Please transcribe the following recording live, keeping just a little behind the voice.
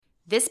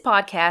This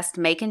podcast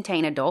may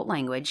contain adult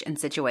language and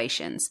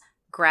situations,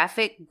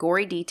 graphic,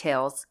 gory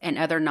details, and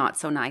other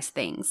not-so-nice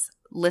things.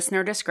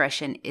 Listener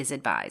discretion is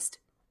advised.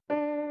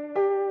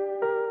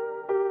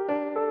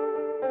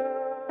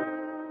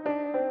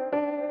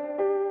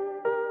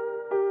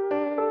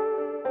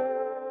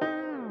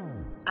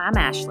 I'm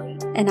Ashley.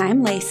 And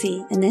I'm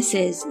Lacey, and this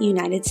is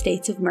United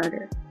States of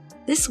Murder.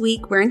 This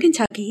week, we're in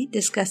Kentucky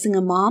discussing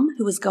a mom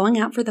who was going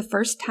out for the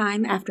first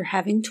time after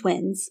having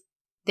twins.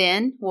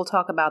 Then we'll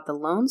talk about the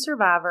lone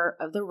survivor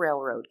of the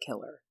railroad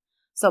killer.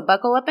 So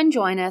buckle up and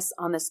join us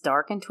on this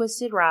dark and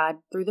twisted ride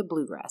through the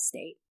bluegrass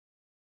state.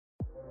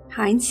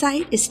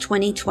 Hindsight is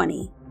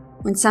 20/20.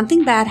 When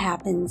something bad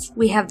happens,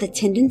 we have the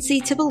tendency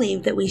to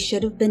believe that we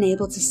should have been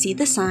able to see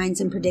the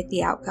signs and predict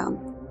the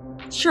outcome.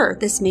 Sure,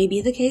 this may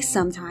be the case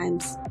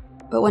sometimes,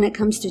 but when it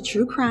comes to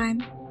true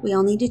crime, we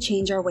all need to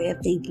change our way of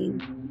thinking.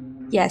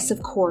 Yes,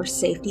 of course,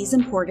 safety is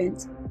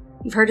important.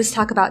 You've heard us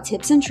talk about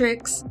tips and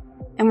tricks,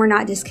 and we're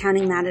not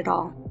discounting that at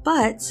all.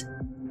 But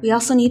we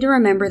also need to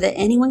remember that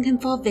anyone can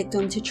fall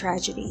victim to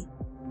tragedy.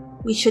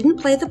 We shouldn't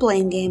play the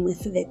blame game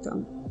with the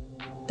victim.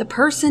 The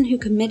person who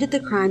committed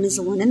the crime is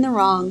the one in the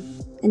wrong,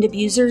 and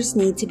abusers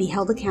need to be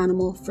held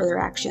accountable for their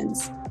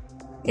actions.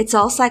 It's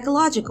all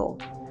psychological.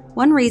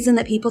 One reason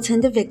that people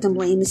tend to victim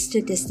blame is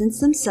to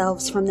distance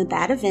themselves from the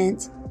bad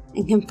event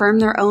and confirm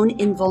their own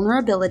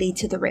invulnerability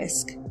to the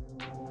risk.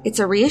 It's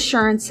a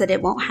reassurance that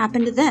it won't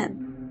happen to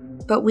them.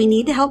 But we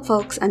need to help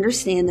folks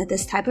understand that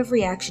this type of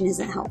reaction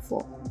isn't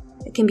helpful.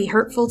 It can be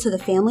hurtful to the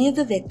family of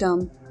the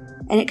victim,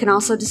 and it can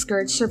also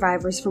discourage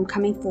survivors from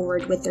coming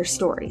forward with their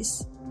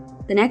stories.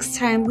 The next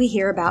time we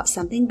hear about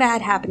something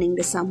bad happening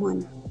to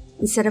someone,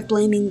 instead of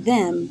blaming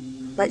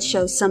them, let's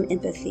show some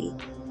empathy.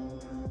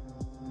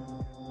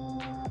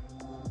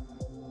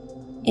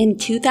 In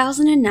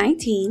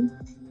 2019,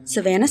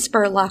 Savannah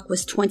Spurlock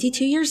was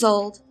 22 years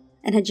old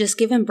and had just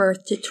given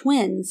birth to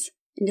twins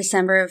in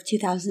December of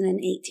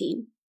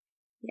 2018.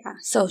 Yeah,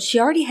 so she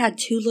already had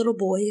 2 little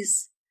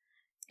boys,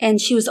 and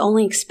she was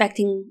only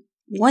expecting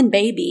 1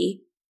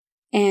 baby,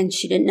 and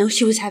she didn't know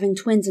she was having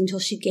twins until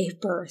she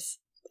gave birth.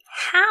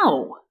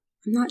 How?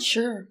 I'm not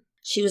sure.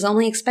 She was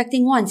only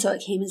expecting 1, so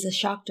it came as a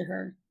shock to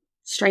her.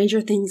 Stranger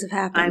things have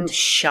happened. I'm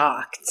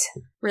shocked.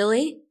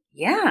 Really?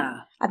 Yeah.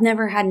 I've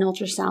never had an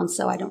ultrasound,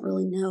 so I don't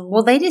really know.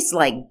 Well, they just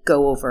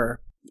go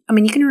over. I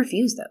mean, you can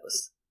refuse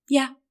those.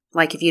 Yeah.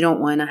 Like if you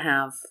don't want to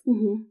have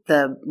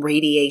the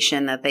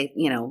radiation that they,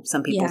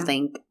 some people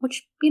think,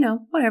 which,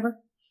 whatever.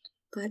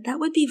 But that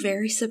would be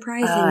very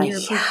surprising.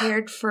 You're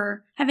prepared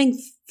for having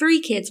 3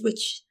 kids,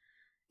 which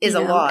is a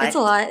lot. It's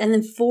a lot. And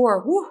then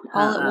 4,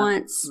 all at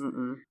once.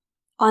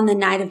 On the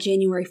night of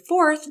January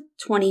 4th,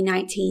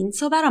 2019,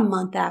 so about a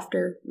month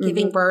after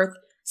giving birth,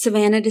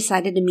 Savannah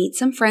decided to meet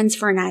some friends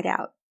for a night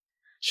out.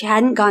 She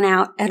hadn't gone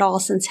out at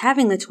all since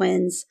having the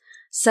twins,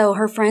 so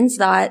her friends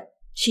thought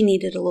she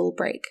needed a little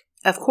break.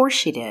 Of course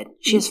she did.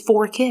 She has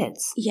 4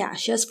 kids. Yeah,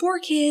 she has 4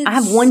 kids. I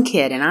have 1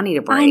 kid and I need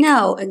a break. I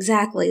know,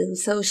 exactly.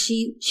 So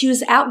she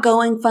was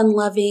outgoing,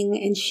 fun-loving,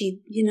 and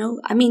she,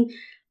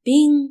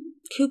 being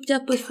cooped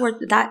up with 4,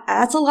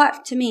 that's a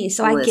lot to me,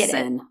 so I get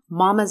it.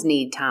 Mamas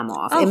need time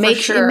off. Oh, it makes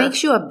sure. It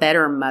makes you a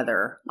better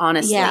mother,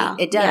 honestly. Yeah,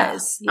 it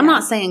does. Yeah. I'm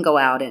not saying go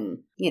out and,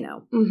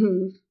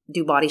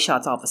 do body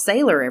shots off a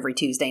sailor every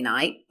Tuesday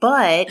night,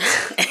 but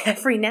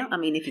every now,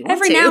 if you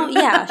want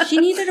to. She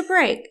needed a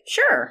break.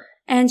 Sure.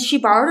 And she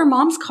borrowed her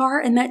mom's car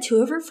and met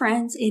 2 of her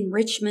friends in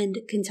Richmond,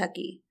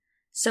 Kentucky.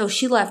 So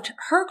she left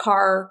her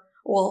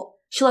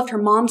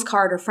mom's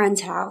car at her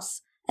friend's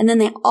house, and then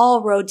they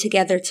all rode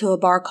together to a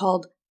bar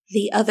called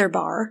The Other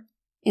Bar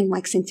in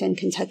Lexington,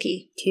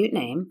 Kentucky. Cute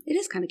name. It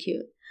is kind of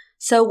cute.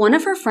 So one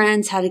of her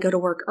friends had to go to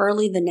work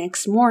early the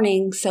next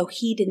morning, so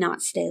he did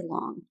not stay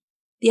long.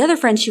 The other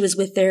friend she was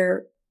with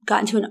there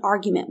got into an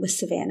argument with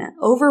Savannah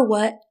over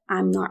what?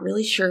 I'm not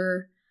really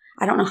sure.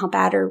 I don't know how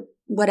bad or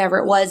whatever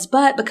it was,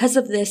 but because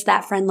of this,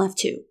 that friend left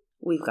too.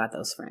 We've got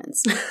those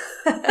friends.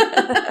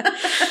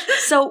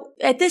 So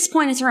at this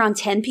point, it's around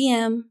 10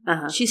 p.m.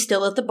 She's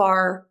still at the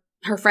bar.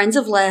 Her friends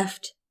have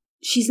left.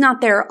 She's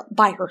not there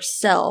by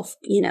herself,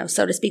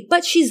 so to speak,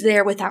 but she's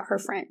there without her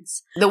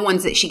friends. The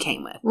ones that she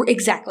came with.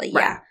 Exactly,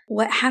 right. Yeah.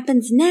 What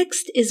happens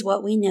next is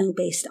what we know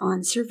based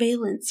on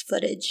surveillance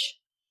footage.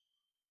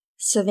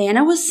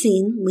 Savannah was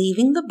seen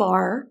leaving the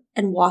bar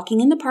and walking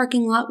in the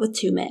parking lot with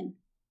 2 men.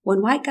 1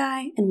 white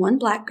guy and 1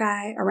 black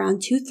guy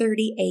around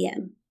 2:30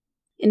 a.m.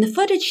 In the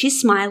footage, she's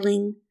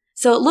smiling,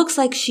 so it looks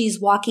like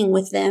she's walking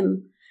with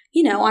them,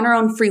 on her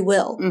own free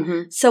will.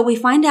 So we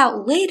find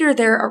out later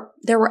there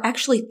were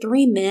actually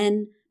 3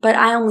 men, but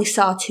I only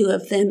saw 2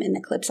 of them in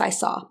the clips I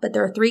saw. But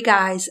there are 3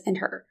 guys and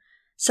her.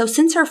 So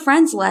since her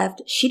friends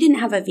left, she didn't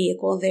have a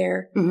vehicle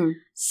there.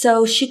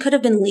 So she could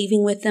have been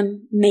leaving with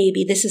them,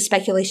 maybe. This is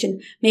speculation.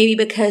 Maybe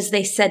because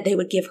they said they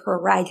would give her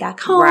a ride back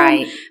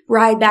home,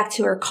 ride back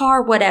to her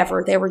car,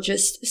 whatever. They were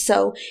just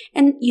so.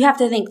 And you have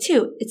to think,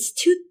 too, it's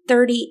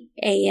 2:30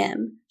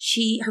 a.m.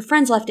 Her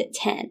friends left at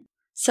 10.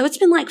 So it's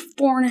been like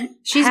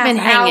 4.5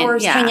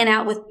 hours hanging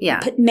out with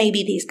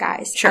maybe these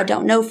guys. Sure. I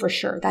don't know for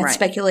sure. That's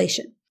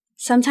speculation.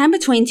 Sometime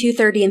between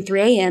 2:30 and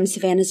 3 a.m.,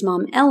 Savannah's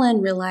mom,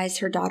 Ellen, realized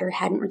her daughter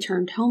hadn't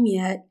returned home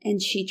yet,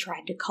 and she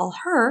tried to call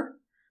her,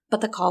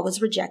 but the call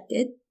was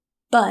rejected.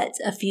 But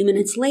a few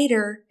minutes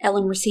later,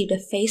 Ellen received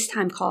a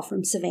FaceTime call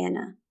from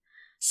Savannah.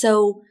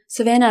 So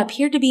Savannah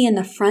appeared to be in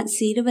the front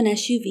seat of an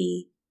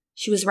SUV.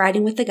 She was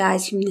riding with the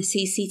guys from the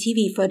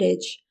CCTV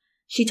footage.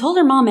 She told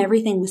her mom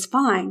everything was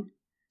fine.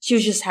 She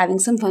was just having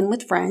some fun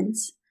with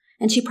friends,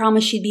 and she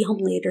promised she'd be home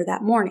later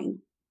that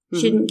morning.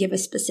 She didn't give a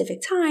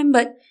specific time,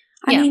 but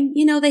I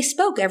mean, they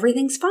spoke.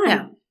 Everything's fine.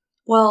 Yeah.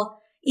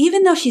 Well,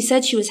 even though she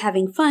said she was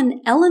having fun,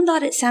 Ellen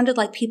thought it sounded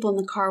like people in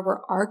the car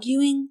were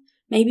arguing,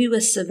 maybe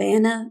with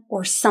Savannah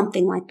or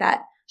something like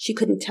that. She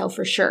couldn't tell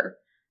for sure.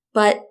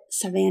 But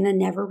Savannah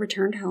never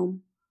returned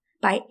home.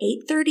 By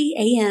 8:30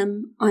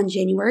 a.m. on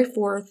January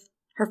 4th,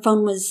 her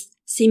phone was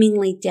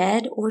seemingly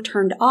dead or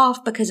turned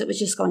off because it was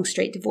just going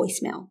straight to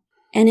voicemail.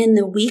 And in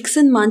the weeks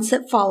and months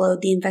that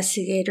followed, the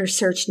investigators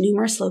searched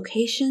numerous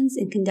locations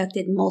and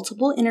conducted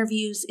multiple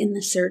interviews in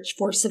the search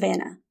for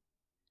Savannah.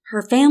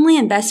 Her family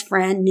and best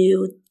friend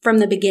knew from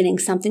the beginning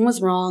something was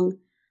wrong.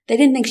 They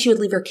didn't think she would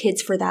leave her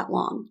kids for that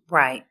long.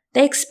 Right.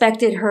 They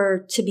expected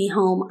her to be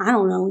home, I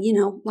don't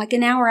know, like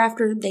an hour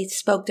after they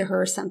spoke to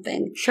her or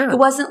something. Sure. It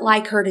wasn't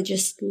like her to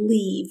just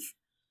leave,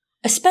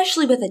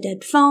 especially with a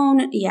dead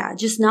phone. Yeah,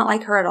 just not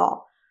like her at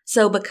all.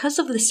 So because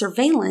of the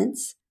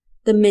surveillance,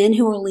 the men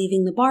who were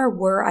leaving the bar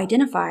were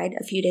identified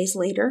a few days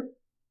later.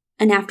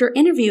 And after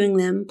interviewing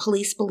them,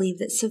 police believe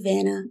that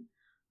Savannah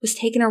was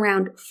taken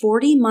around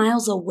 40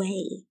 miles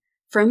away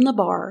from the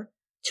bar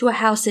to a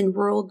house in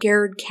rural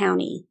Garrard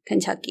County,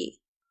 Kentucky.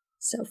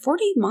 So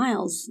 40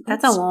 miles.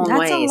 That's a long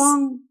ways. That's a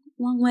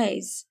long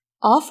ways.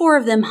 All four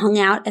of them hung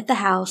out at the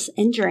house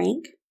and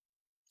drank.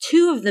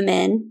 Two of the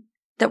men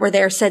that were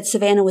there said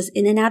Savannah was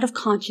in and out of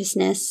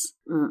consciousness.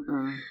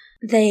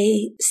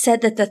 They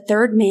said that the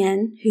third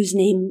man, whose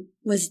name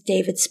was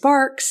David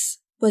Sparks,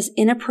 was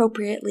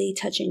inappropriately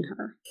touching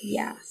her.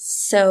 Yeah.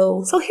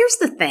 So here's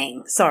the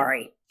thing.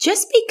 Sorry.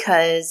 Just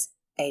because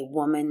a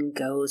woman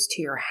goes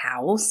to your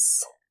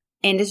house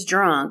and is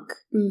drunk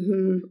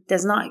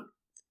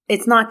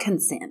it's not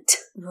consent.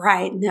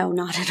 Right. No,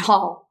 not at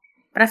all.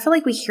 But I feel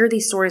like we hear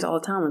these stories all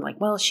the time. We're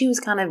like, well, she was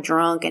kind of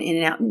drunk and in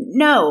and out.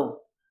 No,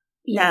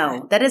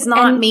 that does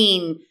not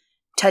mean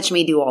touch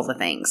me, do all the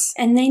things.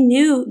 And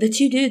the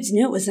two dudes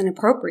knew it was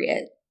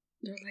inappropriate.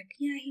 They're like,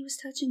 yeah, he was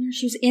touching her.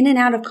 She was in and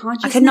out of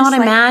consciousness. I could not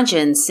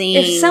imagine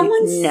seeing. If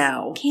someone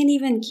can't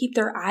even keep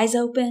their eyes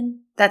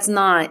open. That's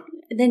not.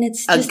 Then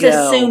it's just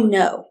assume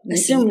no.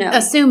 Assume no.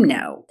 Assume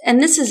no.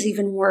 And this is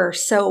even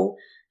worse. So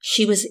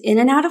she was in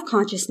and out of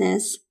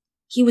consciousness.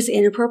 He was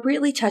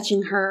inappropriately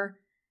touching her.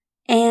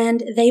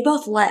 And they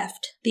both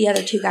left. The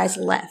other two guys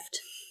left.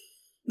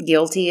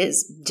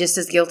 Just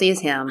as guilty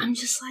as him. I'm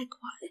just like,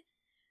 what?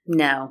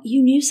 No.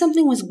 You knew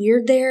something was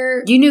weird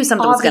there. You knew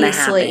something was going to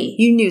happen.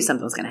 You knew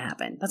something was going to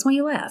happen. That's why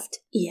you left.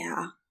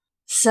 Yeah.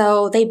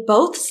 So they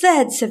both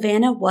said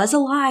Savannah was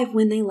alive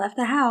when they left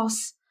the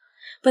house,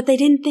 but they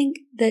didn't think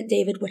that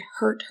David would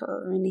hurt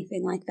her or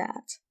anything like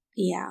that.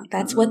 Yeah,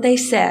 that's what they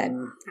said.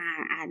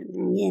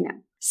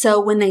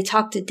 So when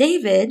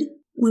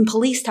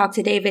police talked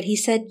to David, he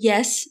said,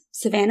 yes,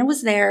 Savannah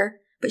was there,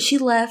 but she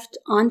left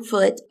on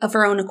foot of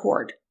her own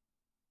accord.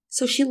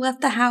 So she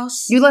left the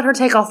house. You let her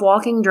take off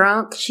walking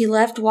drunk? She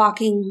left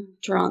walking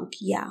drunk,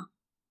 yeah.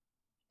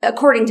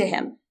 According to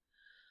him.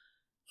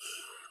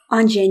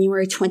 On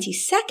January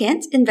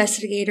 22nd,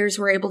 investigators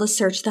were able to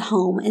search the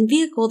home and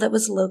vehicle that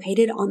was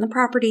located on the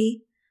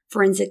property.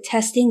 Forensic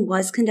testing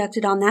was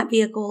conducted on that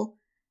vehicle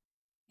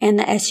and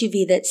the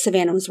SUV that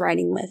Savannah was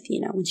riding with,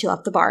 when she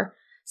left the bar.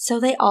 So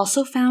they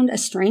also found a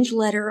strange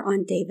letter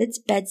on David's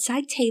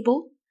bedside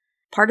table.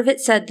 Part of it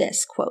said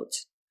this, quote,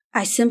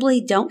 I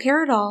simply don't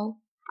care at all.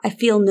 I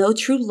feel no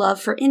true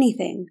love for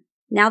anything,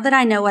 now that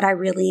I know what I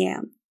really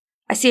am.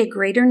 I see a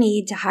greater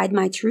need to hide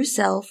my true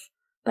self,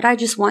 but I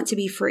just want to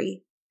be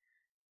free.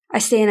 I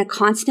stay in a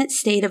constant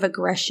state of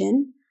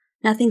aggression.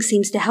 Nothing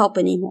seems to help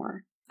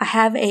anymore. I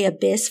have an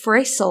abyss for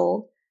a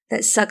soul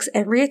that sucks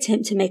every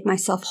attempt to make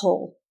myself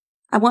whole.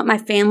 I want my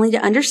family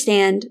to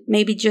understand,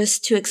 maybe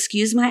just to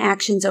excuse my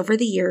actions over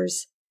the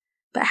years.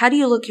 But how do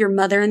you look your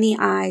mother in the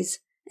eyes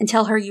and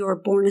tell her you were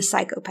born a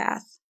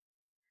psychopath?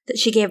 That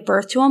she gave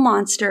birth to a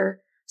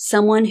monster,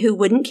 someone who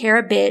wouldn't care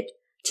a bit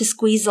to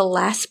squeeze the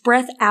last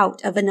breath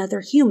out of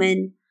another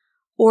human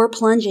or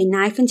plunge a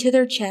knife into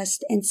their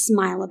chest and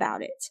smile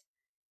about it.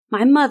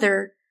 My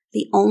mother,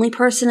 the only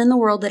person in the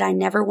world that I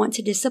never want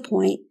to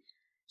disappoint,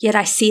 yet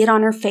I see it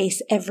on her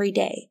face every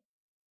day.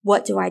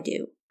 What do I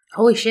do?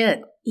 Holy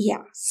shit.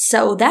 Yeah.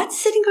 So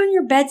that's sitting on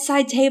your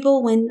bedside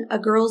table when a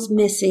girl's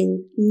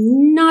missing.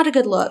 Not a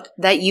good look.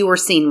 That you were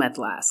seen with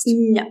last.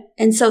 No.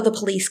 And so the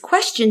police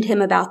questioned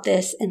him about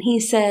this, and he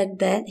said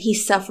that he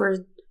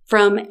suffered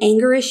from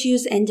anger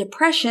issues and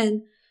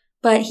depression,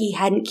 but he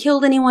hadn't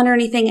killed anyone or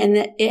anything, and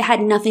that it had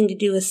nothing to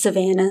do with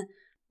Savannah.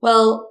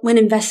 Well, when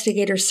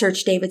investigators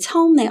searched David's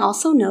home, they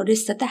also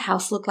noticed that the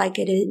house looked like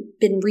it had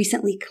been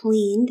recently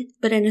cleaned,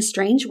 but in a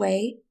strange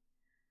way.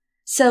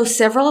 So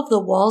several of the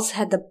walls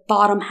had the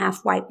bottom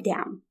half wiped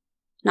down,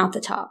 not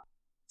the top.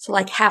 So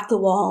like half the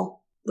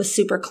wall was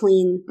super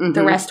clean. Mm-hmm.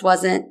 The rest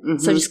wasn't. Mm-hmm.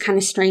 So just kind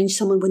of strange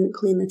someone wouldn't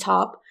clean the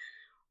top.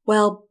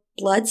 Well,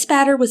 blood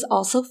spatter was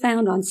also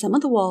found on some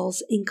of the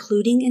walls,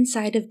 including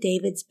inside of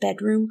David's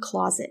bedroom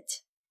closet.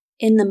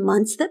 In the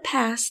months that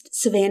passed,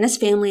 Savannah's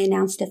family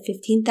announced a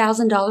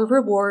 $15,000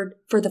 reward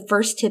for the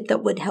first tip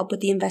that would help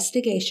with the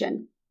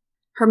investigation.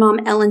 Her mom,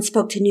 Ellen,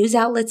 spoke to news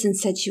outlets and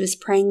said she was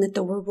praying that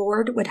the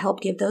reward would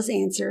help give those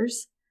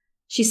answers.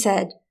 She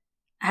said,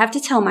 "I have to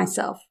tell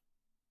myself,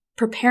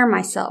 prepare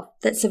myself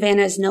that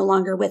Savannah is no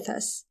longer with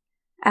us.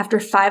 After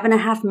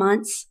 5.5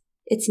 months,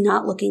 it's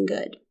not looking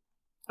good."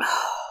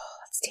 Oh,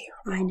 that's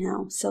terrible. I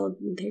know. So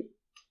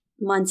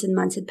months and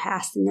months had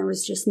passed and there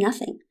was just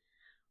nothing.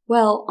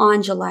 Well,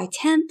 on July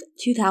 10th,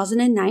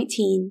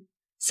 2019,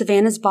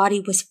 Savannah's body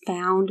was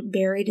found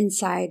buried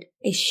inside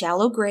a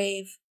shallow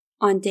grave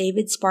on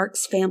David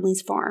Sparks'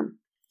 family's farm.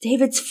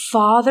 David's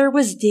father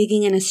was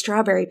digging in a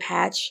strawberry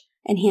patch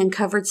and he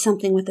uncovered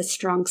something with a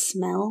strong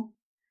smell.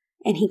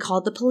 And he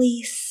called the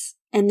police,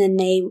 and then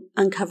they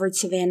uncovered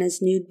Savannah's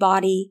nude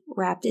body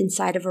wrapped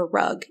inside of a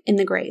rug in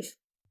the grave.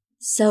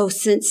 So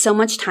since so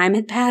much time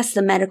had passed,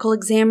 the medical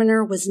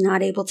examiner was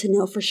not able to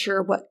know for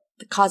sure what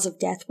the cause of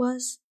death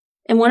was.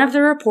 In one of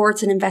the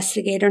reports, an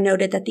investigator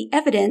noted that the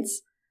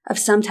evidence of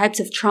some types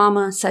of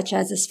trauma, such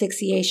as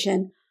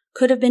asphyxiation,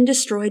 could have been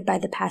destroyed by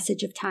the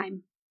passage of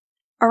time.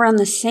 Around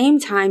the same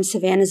time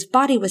Savannah's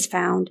body was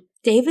found,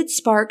 David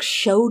Sparks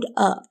showed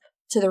up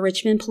to the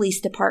Richmond Police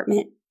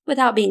Department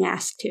without being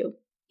asked to.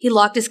 He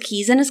locked his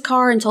keys in his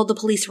car and told the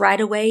police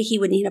right away he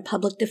would need a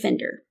public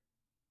defender.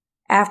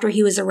 After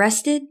he was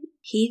arrested,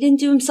 he didn't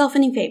do himself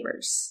any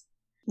favors.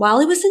 While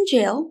he was in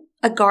jail,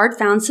 a guard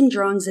found some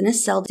drawings in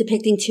his cell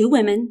depicting 2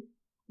 women,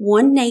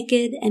 one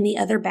naked and the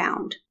other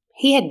bound.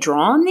 He had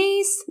drawn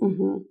these?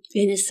 Mm-hmm.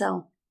 In his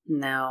cell.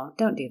 No,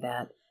 don't do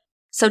that.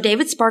 So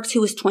David Sparks,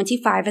 who was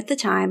 25 at the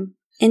time,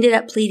 ended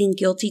up pleading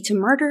guilty to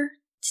murder,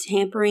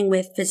 tampering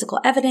with physical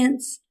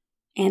evidence,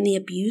 and the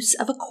abuse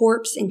of a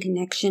corpse in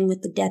connection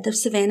with the death of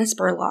Savannah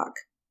Spurlock.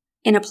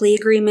 In a plea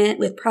agreement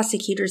with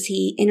prosecutors,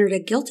 he entered a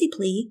guilty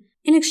plea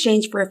in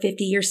exchange for a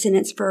 50-year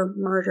sentence for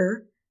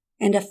murder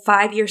and a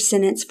 5-year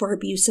sentence for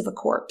abuse of a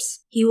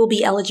corpse. He will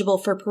be eligible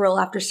for parole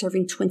after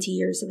serving 20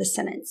 years of a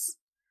sentence.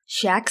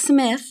 Shaq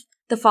Smith,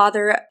 the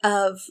father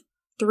of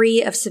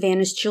 3 of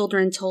Savannah's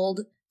children,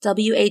 told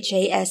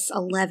WHAS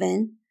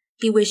 11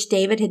 he wished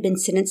David had been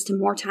sentenced to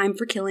more time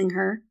for killing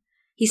her.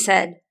 He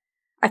said,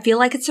 "I feel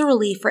like it's a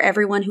relief for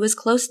everyone who is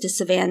close to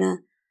Savannah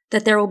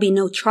that there will be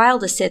no trial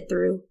to sit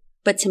through,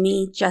 but to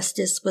me,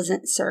 justice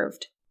wasn't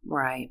served."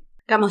 Right.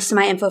 Got most of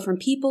my info from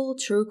People,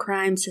 True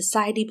Crime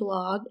Society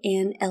blog,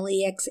 and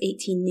LEX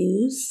 18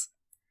 News.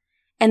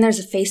 And there's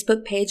a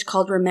Facebook page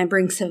called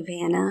Remembering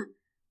Savannah,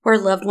 where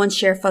loved ones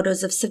share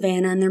photos of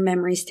Savannah and their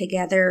memories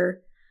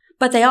together.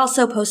 But they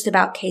also post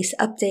about case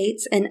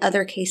updates and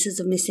other cases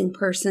of missing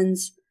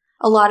persons,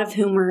 a lot of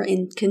whom are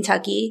in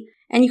Kentucky.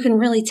 And you can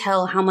really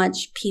tell how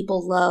much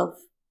people loved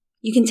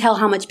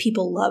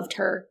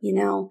her, you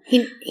know.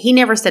 He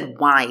never said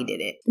why he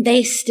did it.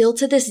 They still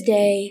to this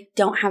day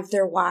don't have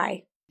their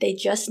why. They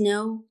just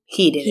know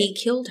he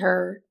killed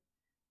her,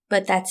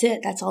 but that's it.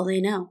 That's all they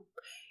know.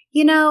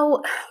 You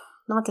know,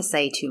 not to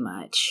say too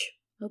much.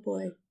 Oh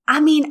boy.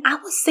 I mean, I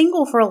was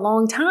single for a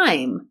long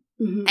time.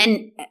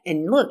 Mm-hmm.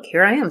 And look,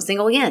 here I am,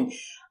 single again.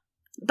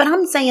 But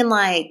I'm saying,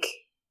 like,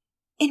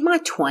 in my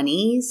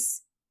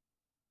 20s,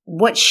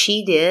 what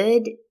she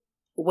did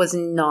was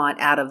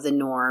not out of the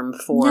norm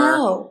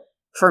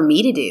for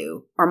me to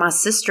do or my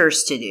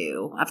sisters to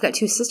do. I've got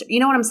 2 sisters.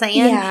 You know what I'm saying?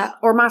 Yeah.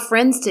 Or my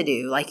friends to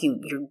do. Like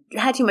you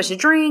had too much to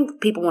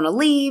drink. People want to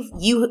leave.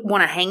 You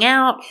want to hang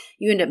out.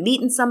 You end up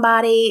meeting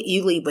somebody.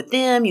 You leave with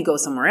them. You go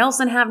somewhere else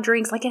and have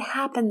drinks. Like it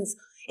happens.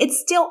 It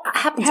still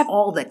happens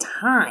all the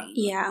time.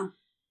 Yeah.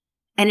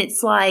 And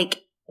it's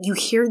like you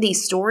hear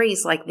these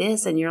stories like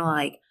this and you're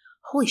like,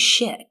 holy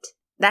shit,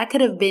 that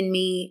could have been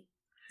me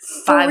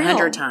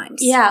 500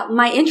 times. Yeah,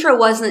 my intro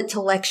wasn't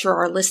to lecture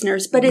our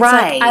listeners, but it's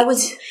right. Like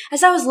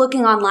as I was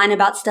looking online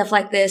about stuff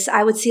like this,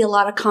 I would see a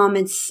lot of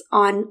comments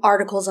on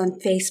articles on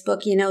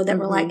Facebook, you know, that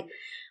were like,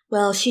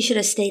 well, she should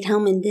have stayed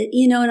home and did,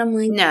 you know, and I'm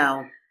like,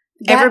 no.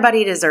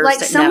 Everybody deserves like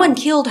it. Someone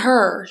killed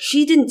her.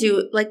 She didn't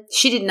do like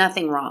she did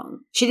nothing wrong.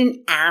 She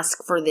didn't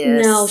ask for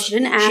this. No, she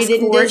didn't ask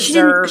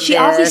for it. She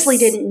obviously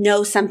didn't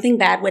know something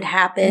bad would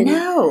happen.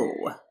 No.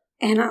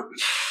 And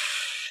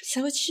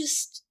so it's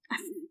just I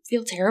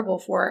feel terrible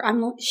for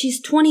her.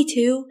 She's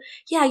 22.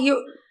 Yeah,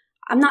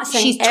 I'm not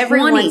saying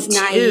everyone's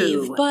 22.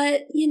 naive,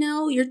 but you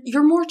know,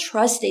 you're more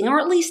trusting, or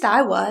at least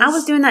I was. I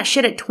was doing that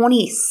shit at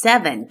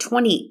 27,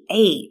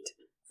 28,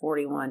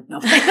 41.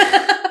 No.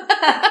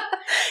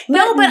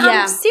 No, but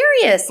I'm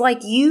serious. Like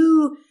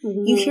you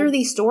hear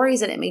these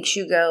stories and it makes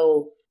you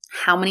go,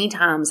 how many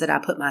times did I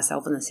put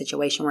myself in the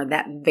situation where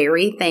that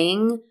very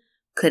thing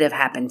could have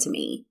happened to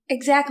me?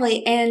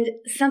 Exactly. And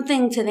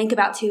something to think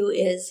about too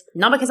is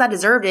not because I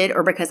deserved it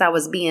or because I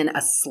was being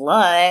a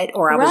slut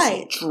or I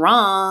was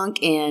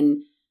drunk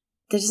and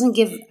doesn't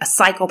give a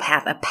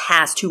psychopath a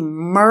pass to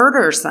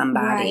murder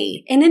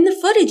somebody. Right. And in the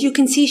footage, you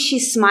can see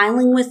she's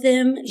smiling with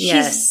him.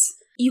 Yes.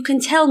 You can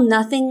tell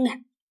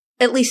nothing,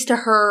 at least to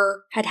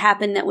her, had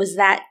happened that was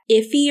that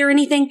iffy or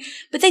anything.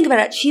 But think about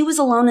it. She was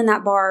alone in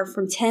that bar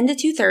from 10 to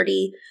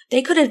 2:30.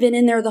 They could have been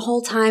in there the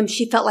whole time.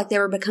 She felt like they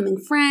were becoming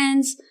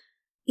friends.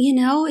 You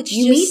know, it's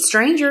you meet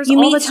strangers all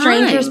the time. You meet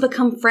strangers,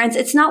 become friends.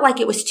 It's not like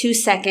it was 2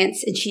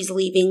 seconds and she's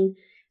leaving.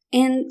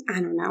 And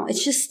I don't know.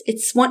 It's just,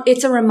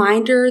 it's a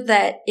reminder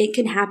that it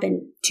can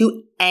happen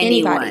to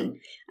anyone.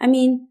 Anybody. I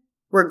mean,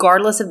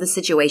 regardless of the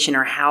situation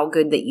or how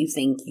good that you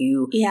think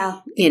you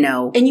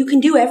know. And you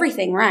can do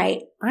everything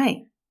right.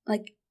 Right.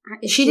 Like,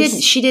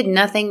 she did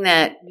nothing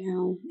that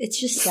it's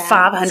just sad.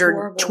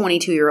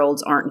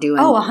 522-year-olds aren't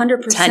doing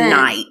 100%.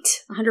 tonight.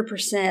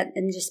 100%.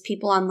 And just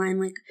people online,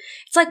 like,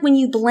 it's like when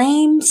you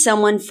blame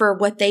someone for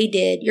what they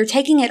did, you're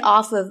taking it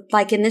off of,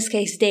 like in this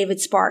case, David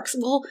Sparks.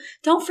 Well,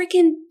 don't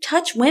freaking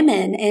touch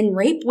women and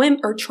rape women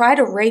or try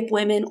to rape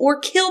women or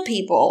kill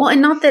people. Well,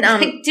 and not that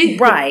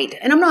right.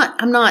 And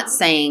I'm not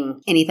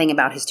saying anything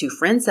about his 2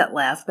 friends that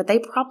left, but they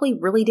probably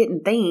really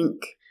didn't think,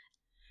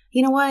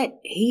 you know what?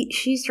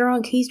 She's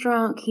drunk. He's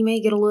drunk. He may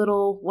get a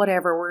little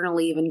whatever. We're going to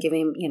leave and give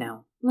him,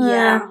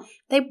 Yeah.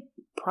 They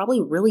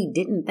probably really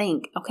didn't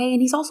think, okay,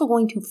 and he's also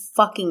going to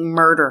fucking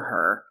murder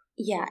her.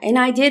 Yeah. And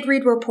I did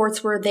read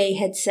reports where they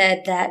had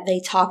said that they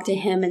talked to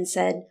him and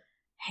said,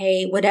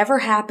 hey, whatever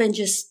happened,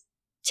 just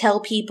tell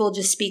people,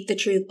 just speak the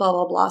truth, blah,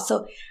 blah, blah.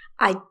 So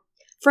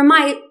from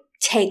my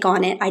take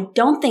on it, I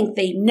don't think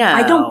they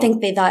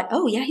thought,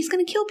 oh yeah, he's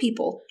going to kill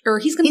people or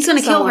he's going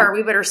to kill her.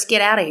 We better get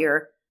out of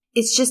here.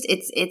 It's just,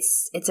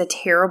 it's a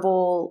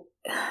terrible,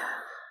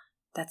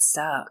 that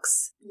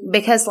sucks.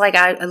 Because like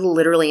I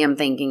literally am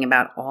thinking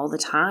about all the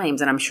times,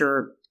 and I'm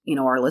sure,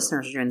 our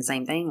listeners are doing the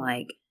same thing.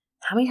 Like,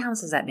 how many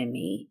times has that been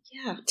me?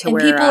 Yeah. And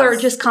people are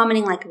just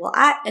commenting like, well,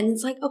 and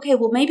it's like, okay,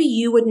 well, maybe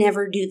you would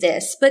never do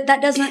this, but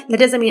that doesn't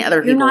mean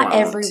other people won't. You're not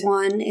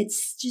everyone.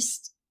 It's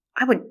just.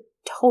 I would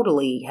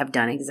totally have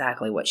done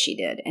exactly what she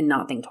did and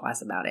not think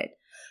twice about it.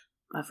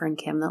 My friend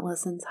Kim that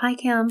listens. Hi,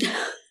 Kim.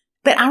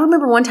 But I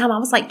remember one time I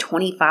was like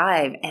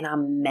 25 and I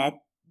met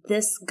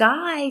this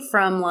guy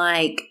from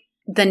like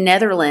the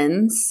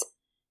Netherlands.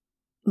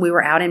 We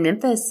were out in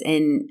Memphis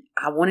and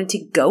I wanted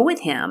to go with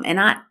him. And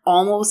I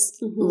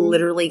almost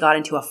literally got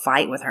into a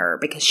fight with her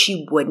because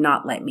she would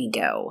not let me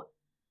go.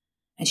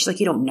 And she's like,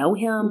 you don't know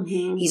him.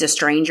 Mm-hmm. He's a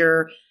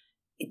stranger.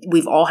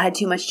 We've all had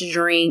too much to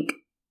drink.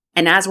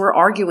 And as we're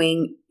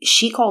arguing,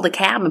 she called a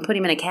cab and put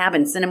him in a cab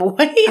and sent him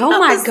away. Oh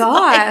my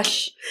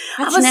gosh.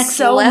 Like, I was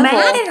so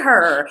mad at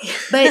her.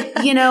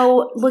 But,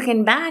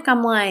 looking back,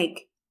 I'm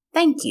like,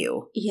 thank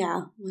you.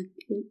 Yeah.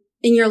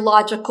 In your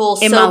logical,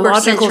 sober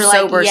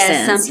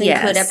sense, something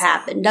could have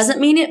happened. Doesn't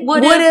mean it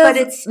would have, but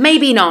it's...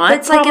 Maybe not. But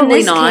it's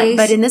probably not. Case,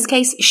 but in this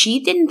case,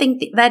 she didn't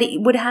think that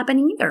it would happen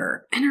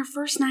either. And her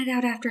first night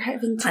out after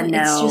having twins. I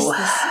know. It's just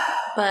this...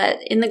 But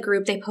in the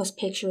group, they post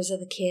pictures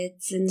of the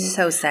kids and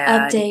so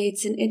sad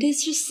updates, and it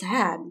is just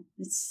sad.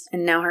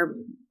 And now her,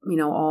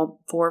 all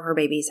 4 of her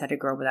babies had to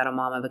grow up without a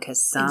mama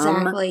because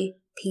some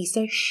piece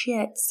of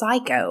shit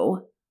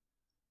psycho.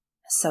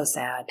 So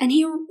sad.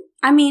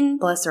 And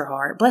bless her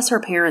heart, bless her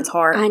parents'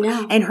 heart. I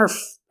know, and her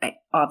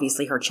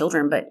obviously her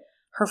children, but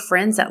her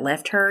friends that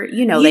left her.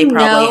 They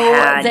probably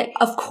had.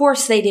 Of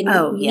course, they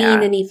didn't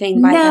mean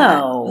anything by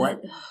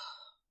that.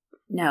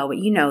 No,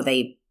 but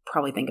they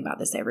probably think about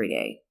this every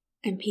day.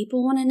 And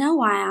people want to know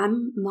why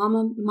I'm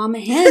Mama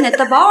Hen at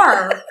the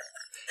bar.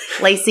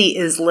 Lacey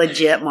is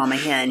legit Mama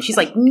Hen. She's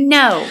like,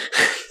 no,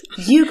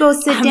 you go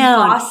sit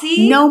down.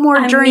 Bossy. No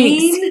more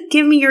drinks.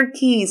 Give me your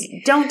keys.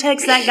 Don't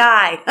text that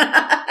guy.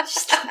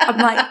 I'm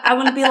like, I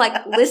want to be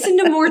like, listen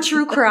to more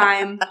true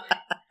crime.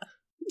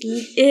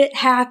 It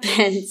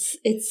happens.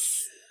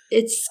 It's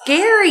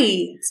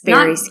scary. It's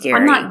very scary.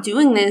 I'm not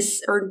doing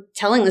this or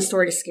telling the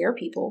story to scare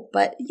people,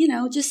 but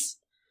just.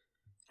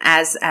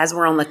 As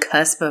we're on the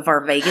cusp of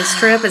our Vegas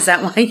trip, is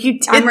that why you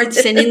did I'm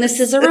sending this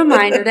as a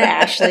reminder to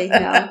Ashley.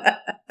 No.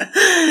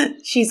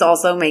 She's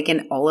also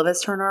making all of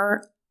us turn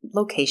our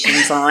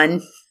locations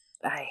on.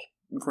 I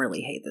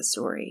really hate this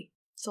story.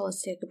 So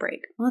let's take a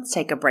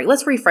break.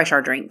 Let's refresh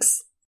our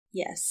drinks.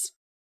 Yes.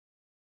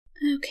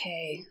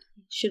 Okay.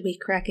 Should we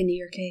crack into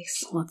your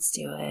case? Let's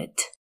do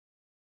it.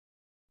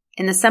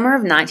 In the summer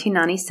of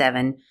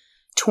 1997,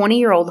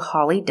 20-year-old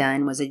Holly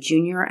Dunn was a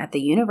junior at the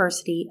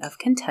University of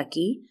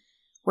Kentucky,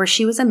 where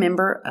she was a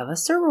member of a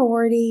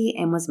sorority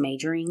and was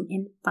majoring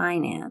in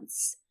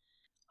finance.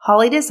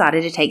 Holly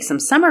decided to take some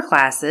summer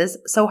classes,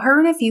 so her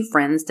and a few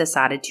friends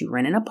decided to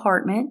rent an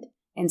apartment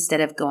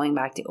instead of going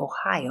back to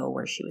Ohio,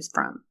 where she was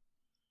from.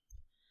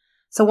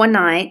 So one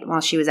night, while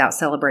she was out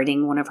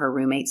celebrating one of her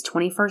roommate's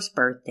 21st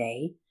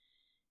birthday,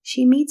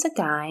 she meets a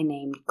guy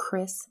named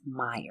Chris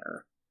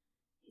Meyer.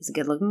 He's a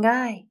good-looking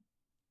guy.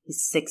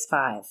 He's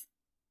 6'5".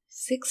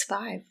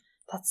 6'5"?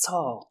 That's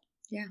tall.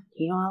 Yeah.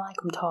 I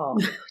like him tall.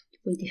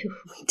 We do.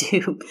 We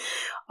do.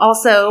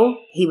 Also,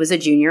 he was a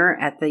junior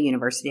at the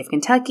University of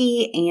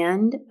Kentucky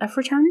and a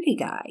fraternity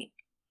guy.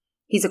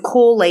 He's a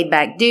cool,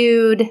 laid-back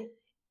dude.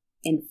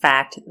 In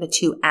fact, the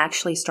two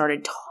actually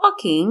started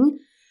talking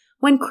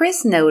when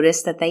Chris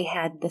noticed that they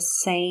had the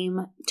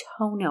same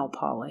toenail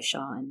polish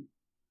on.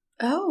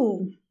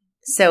 Oh.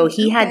 So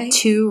he had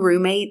two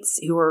roommates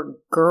who were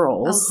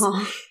girls,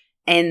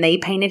 and they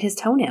painted his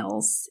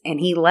toenails, and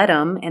he let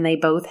them, and they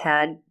both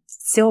had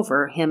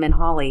silver. Him and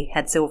Holly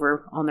had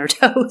silver on their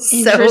toes.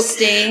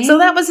 Interesting. So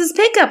that was his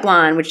pickup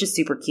line, which is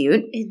super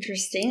cute.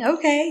 Interesting.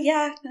 Okay,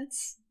 yeah,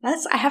 that's.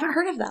 I haven't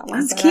heard of that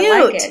one. That's cute.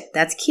 I like it.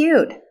 That's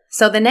cute.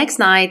 So the next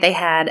night, they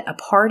had a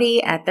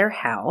party at their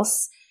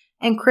house,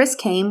 and Chris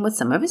came with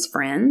some of his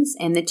friends,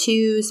 and the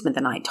two spent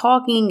the night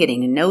talking,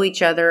 getting to know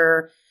each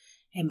other.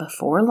 And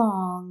before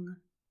long,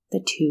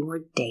 the two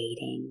were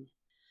dating.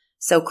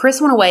 So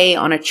Chris went away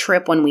on a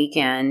trip one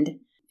weekend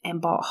and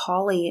bought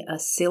Holly a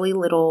silly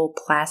little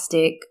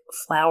plastic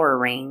flower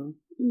ring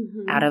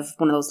out of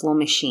one of those little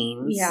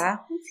machines. Yeah,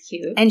 that's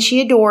cute. And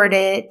she adored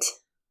it.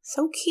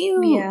 So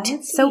cute. Yeah,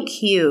 that's so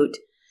cute.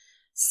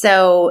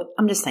 So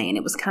I'm just saying,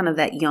 it was kind of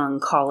that young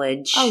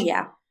college. Oh,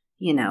 yeah.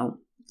 You know,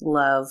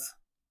 love.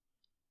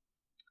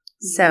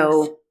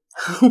 So...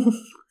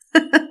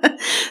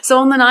 So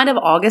on the night of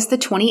August the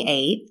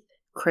 28th,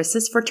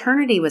 Chris's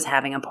fraternity was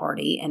having a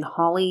party, and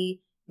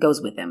Holly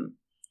goes with him.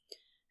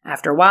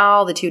 After a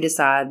while, the two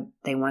decide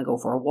they want to go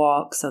for a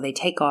walk, so they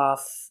take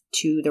off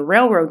to the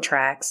railroad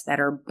tracks that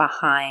are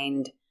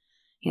behind,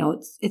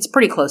 it's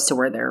pretty close to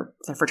where their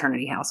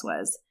fraternity house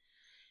was.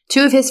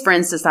 Two of his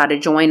friends decide to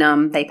join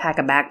them. They pack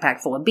a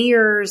backpack full of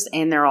beers,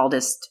 and they're all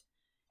just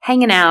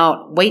hanging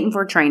out, waiting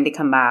for a train to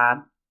come by.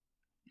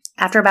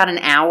 After about an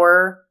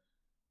hour,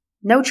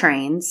 no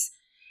trains,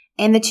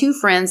 and the two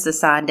friends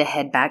decide to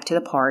head back to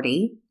the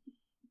party.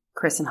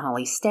 Chris and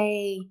Holly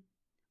stay,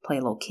 play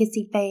a little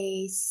kissy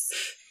face,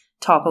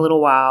 talk a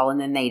little while, and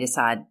then they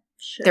decide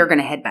they're going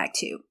to head back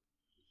too.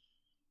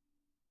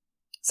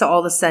 So all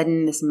of a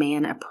sudden, this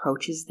man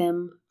approaches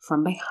them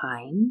from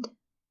behind.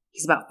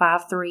 He's about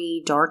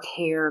 5'3", dark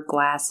hair,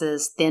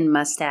 glasses, thin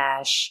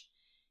mustache.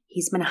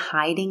 He's been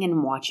hiding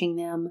and watching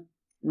them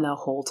the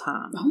whole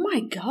time. Oh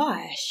my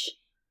gosh.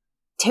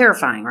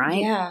 Terrifying,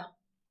 right? Yeah.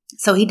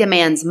 So he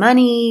demands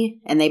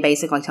money, and they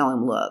basically tell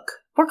him, look,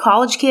 we're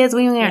college kids.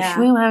 We don't have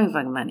any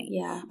fucking money.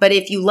 Yeah. But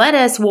if you let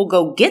us, we'll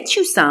go get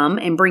you some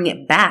and bring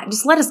it back.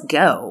 Just let us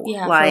go.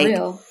 Yeah, for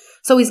real.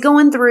 So he's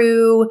going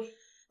through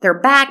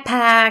their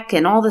backpack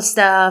and all the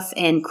stuff,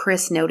 and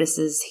Chris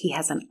notices he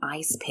has an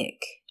ice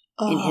pick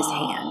in his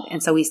hand.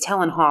 And so he's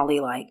telling Holly,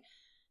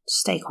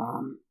 stay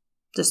calm.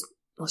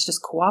 Let's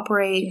just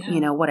cooperate,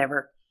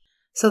 whatever.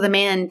 So the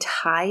man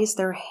ties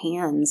their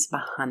hands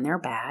behind their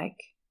back.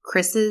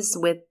 Chris is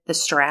with the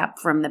strap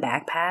from the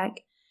backpack,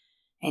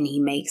 and he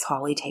makes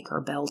Holly take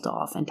her belt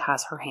off and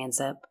ties her hands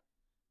up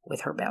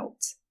with her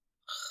belt.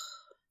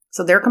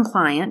 So they're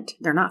compliant.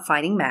 They're not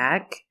fighting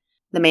back.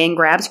 The man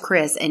grabs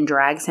Chris and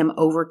drags him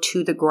over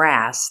to the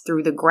grass,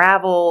 through the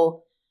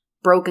gravel,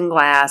 broken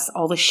glass,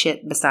 all the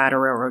shit beside a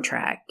railroad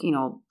track.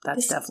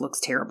 That stuff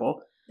looks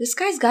terrible. This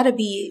guy's got to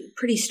be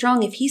pretty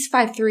strong. If he's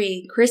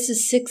 5'3", Chris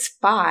is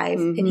 6'5",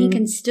 and he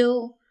can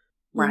still...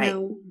 Right.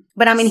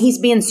 But I mean, he's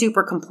being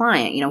super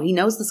compliant. He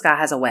knows this guy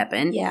has a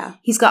weapon. Yeah.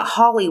 He's got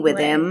Holly with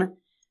him,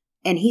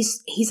 and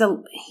he's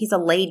a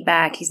laid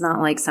back. He's not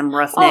like some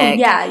roughneck. Oh,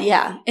 yeah,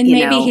 yeah. And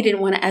maybe he didn't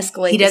want to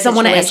escalate. He doesn't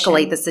want to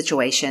escalate the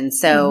situation.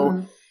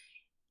 So,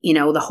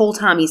 the whole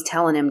time he's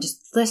telling him,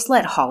 just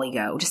let Holly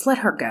go. Just let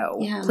her go.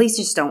 Yeah. Please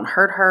just don't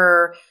hurt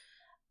her,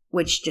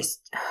 which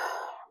just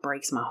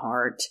breaks my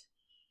heart.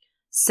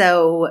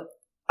 So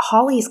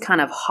Holly's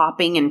kind of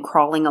hopping and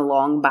crawling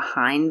along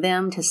behind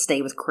them to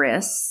stay with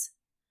Chris,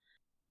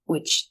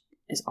 which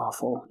is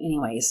awful.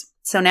 Anyways,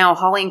 so now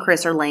Holly and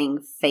Chris are laying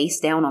face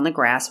down on the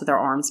grass with their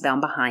arms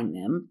bound behind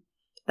them.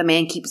 The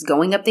man keeps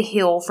going up the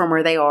hill from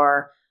where they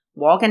are,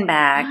 walking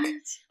back,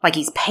 like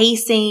he's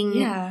pacing.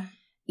 Yeah.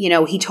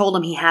 He told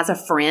them he has a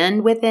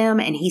friend with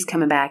him and he's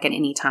coming back at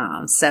any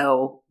time.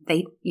 So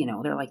they,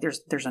 they're like,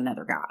 there's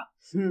another guy.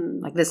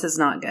 Like, this is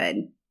not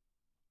good.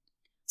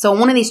 So on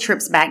one of these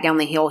trips back down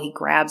the hill, he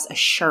grabs a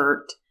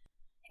shirt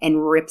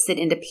and rips it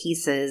into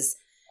pieces,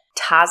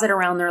 ties it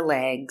around their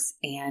legs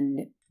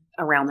and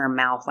around their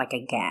mouth like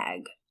a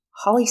gag.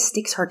 Holly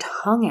sticks her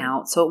tongue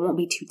out so it won't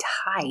be too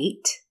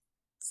tight.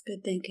 It's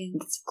good thinking.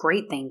 It's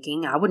great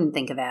thinking. I wouldn't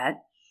think of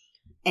that.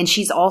 And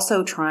she's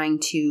also trying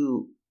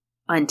to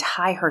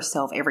untie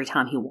herself every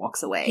time he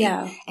walks away.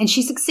 Yeah. And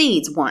she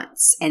succeeds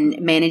once and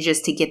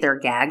manages to get their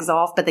gags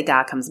off, but the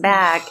guy comes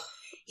back.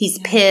 He's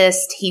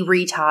pissed. He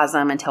reties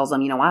them and tells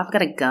them, I've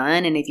got a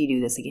gun, and if you do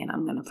this again,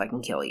 I'm going to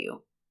fucking kill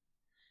you.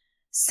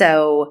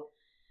 So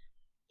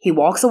he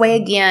walks away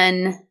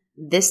again.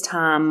 This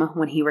time,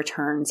 when he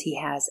returns, he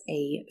has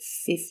a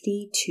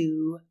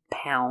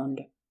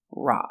 52-pound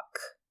rock.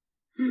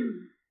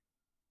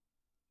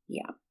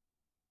 Yeah.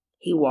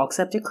 He walks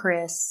up to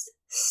Chris,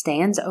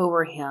 stands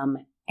over him,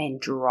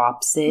 and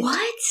drops it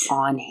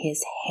on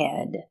his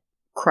head,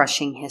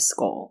 crushing his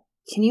skull.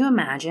 Can you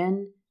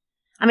imagine?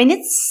 I mean,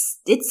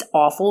 it's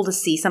awful to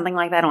see something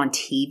like that on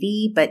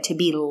TV, but to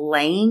be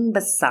laying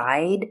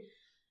beside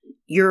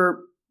your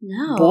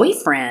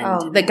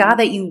boyfriend, the guy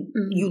that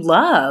you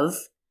love.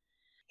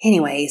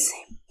 Anyways,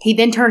 he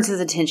then turns his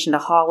attention to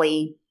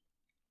Holly.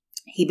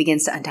 He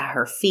begins to untie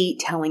her feet,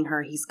 telling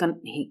her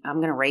I'm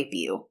going to rape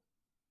you.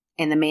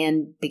 And the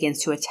man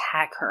begins to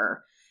attack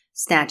her,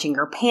 snatching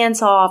her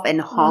pants off,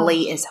 and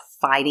Holly is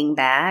fighting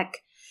back.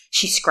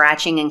 She's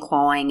scratching and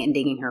clawing and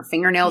digging her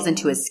fingernails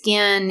into his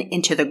skin,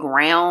 into the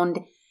ground,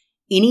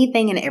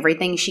 anything and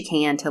everything she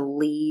can to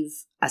leave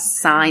a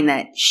sign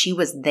that she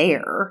was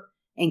there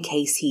in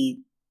case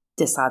he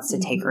decides to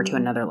take her to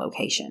another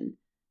location.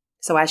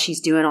 So as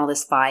she's doing all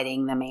this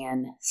fighting, the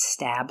man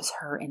stabs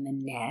her in the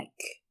neck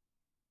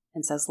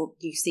and says, "Look,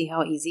 do you see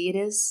how easy it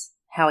is?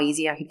 How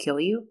easy I could kill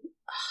you?"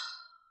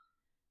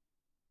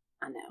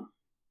 I know.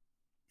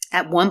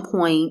 At one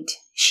point,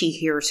 she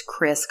hears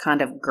Chris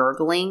kind of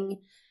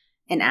gurgling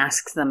and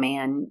asks the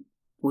man,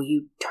 "Will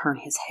you turn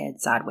his head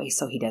sideways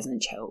so he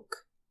doesn't choke?"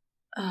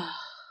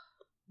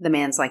 The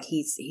man's like,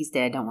 he's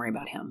dead. Don't worry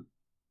about him.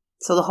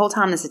 So the whole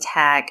time this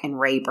attack and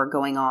rape are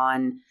going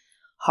on,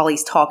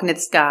 Holly's talking to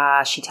this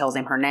guy. She tells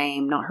him her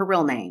name, not her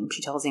real name.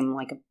 She tells him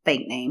like a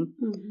fake name.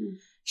 Mm-hmm.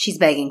 She's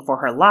begging for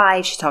her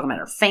life. She's talking about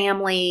her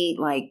family,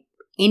 like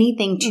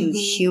anything to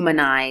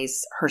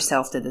humanize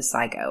herself to the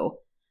psycho.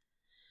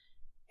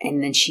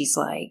 And then she's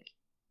like,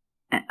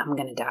 "I'm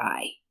going to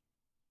die.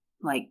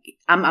 Like,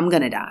 I'm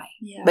going to die."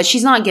 Yeah. But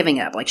she's not giving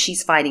up. Like,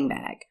 she's fighting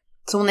back.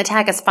 So when the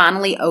attack is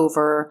finally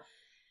over,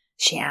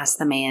 she asks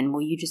the man,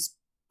 "Will you just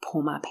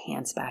pull my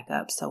pants back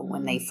up so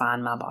when they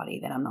find my body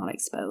that I'm not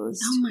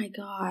exposed?" Oh my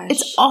gosh.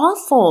 It's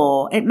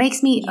awful. It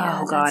makes me,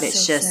 oh God,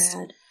 it's so just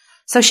sad.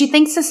 So she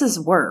thinks this has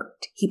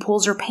worked. He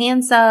pulls her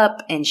pants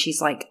up and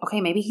she's like,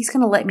 okay, maybe he's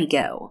going to let me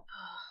go.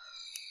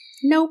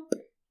 Nope.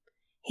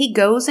 He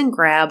goes and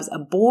grabs a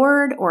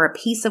board or a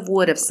piece of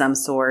wood of some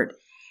sort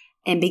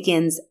and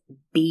begins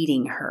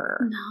beating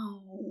her.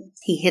 No.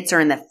 He hits her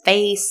in the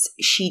face.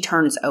 She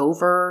turns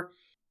over.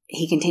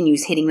 He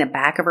continues hitting the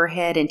back of her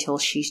head until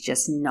she's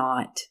just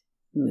not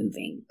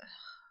moving.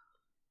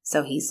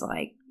 So he's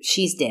like,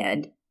 she's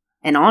dead.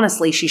 And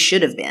honestly, she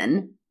should have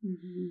been.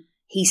 Mm-hmm.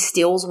 He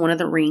steals one of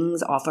the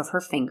rings off of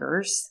her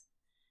fingers,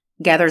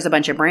 gathers a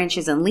bunch of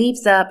branches and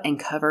leaves up, and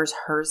covers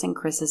hers and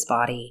Chris's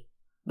body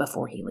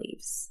before he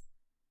leaves.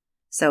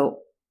 So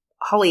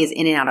Holly is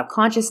in and out of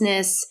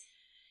consciousness.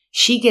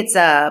 She gets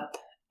up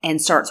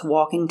and starts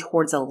walking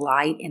towards a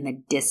light in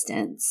the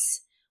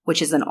distance,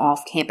 which is an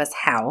off-campus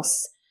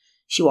house.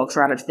 She walks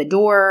right up to the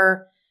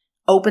door,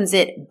 opens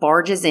it,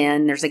 barges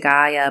in. There's a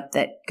guy up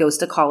that goes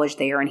to college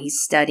there, and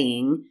he's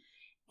studying.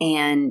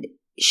 And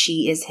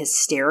she is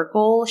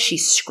hysterical.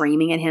 She's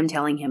screaming at him,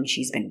 telling him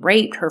she's been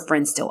raped. Her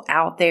friend's still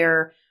out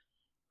there.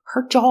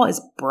 Her jaw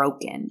is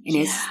broken and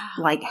is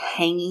like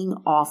hanging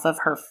off of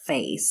her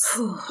face.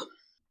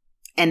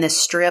 And the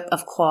strip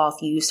of cloth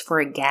used for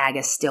a gag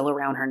is still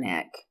around her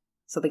neck.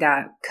 So the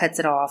guy cuts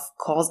it off,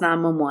 calls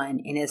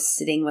 911, and is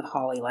sitting with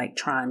Holly, like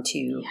trying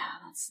to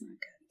that's not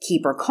good.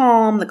 Keep her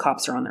calm. The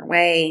cops are on their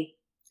way.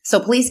 So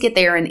police get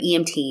there and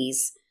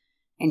EMTs,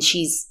 and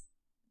she's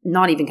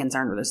not even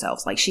concerned with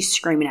herself. Like, she's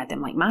screaming at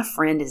them, like, "My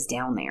friend is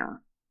down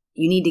there.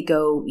 You need to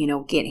go,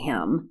 get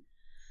him."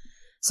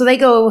 So they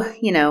go,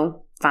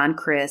 find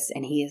Chris,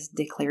 and he is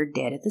declared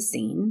dead at the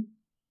scene.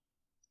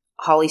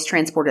 Holly's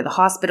transported to the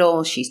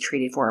hospital. She's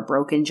treated for a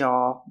broken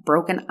jaw,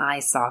 broken eye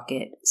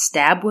socket,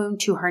 stab wound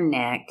to her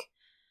neck,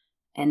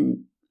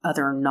 and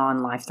other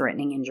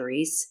non-life-threatening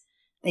injuries.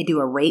 They do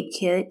a rape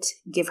kit,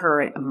 give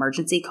her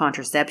emergency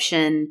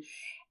contraception,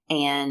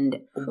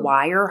 and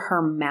wire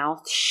her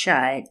mouth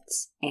shut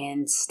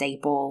and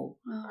staple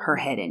her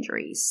head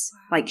injuries.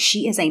 Wow. Like,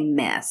 she is a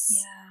mess.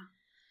 Yeah.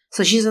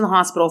 So she's in the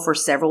hospital for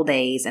several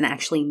days and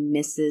actually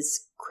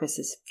misses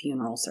Chris's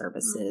funeral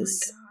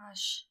services. Oh my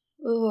gosh.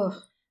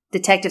 Ugh.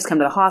 Detectives come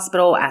to the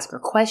hospital, ask her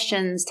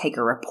questions, take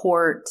a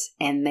report,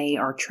 and they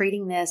are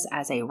treating this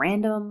as a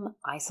random,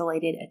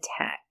 isolated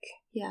attack.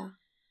 Yeah.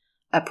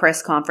 A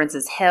press conference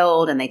is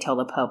held, and they tell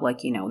the public,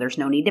 there's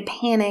no need to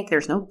panic.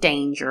 There's no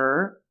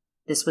danger.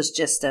 This was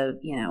just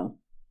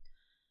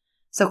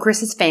So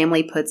Chris's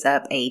family puts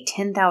up a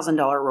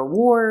 $10,000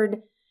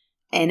 reward,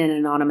 and an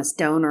anonymous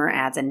donor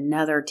adds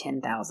another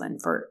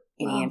 $10,000 for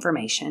any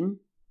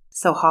information.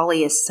 So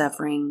Holly is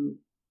suffering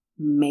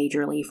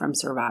majorly from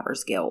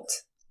survivor's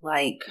guilt.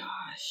 Like,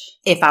 gosh,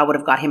 if I would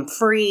have got him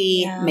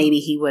free, maybe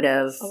he would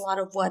have. A lot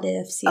of what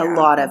ifs. Yeah, a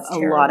lot of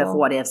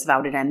what ifs. If I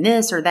would have done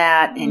this or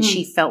that. And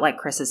she felt like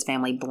Chris's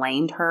family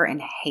blamed her and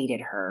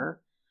hated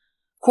her.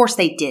 Of course,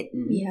 they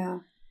didn't. Yeah.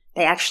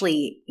 They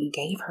actually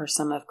gave her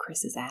some of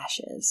Chris's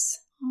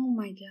ashes. Oh,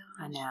 my God.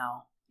 I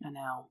know.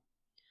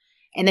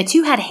 And the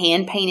two had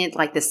hand-painted,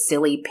 like, this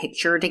silly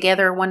picture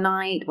together one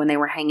night when they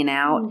were hanging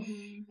out.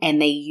 Mm-hmm.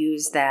 And they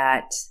used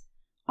that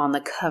on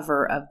the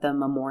cover of the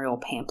memorial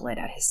pamphlet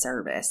at his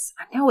service.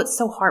 I know, it's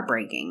so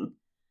heartbreaking.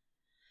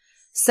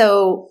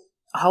 So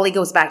Holly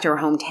goes back to her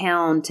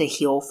hometown to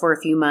heal for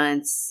a few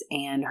months,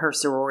 and her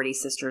sorority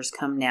sisters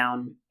come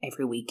down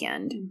every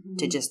weekend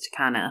to just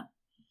kind of,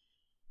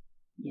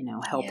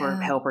 help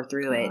her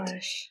through it.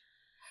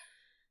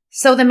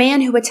 So the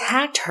man who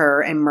attacked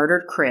her and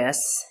murdered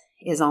Chris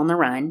is on the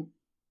run.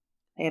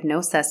 They have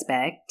no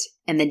suspect,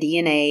 and the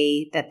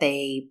DNA that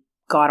they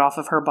got off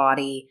of her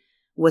body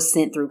was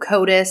sent through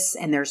CODIS,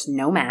 and there's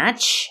no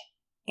match.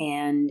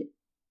 And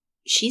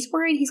she's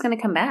worried he's going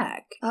to come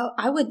back. Oh,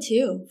 I would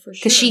too, for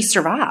sure. Because she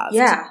survived.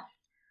 Yeah.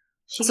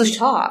 She can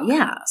talk.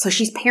 Yeah. So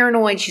she's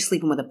paranoid. She's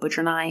sleeping with a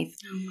butcher knife.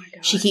 Oh my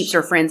gosh. She keeps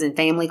her friends and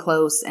family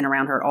close and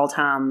around her at all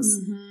times.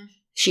 Mm-hmm.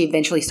 She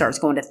eventually starts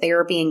going to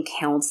therapy and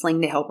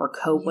counseling to help her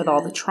cope with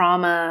all the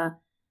trauma.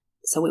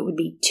 So it would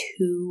be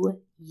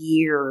 2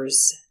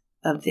 years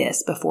of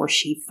this before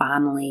she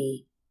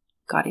finally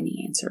got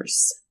any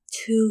answers.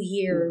 2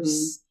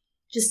 years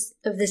just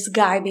of this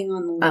guy being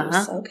on the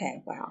loose.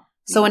 Okay, wow.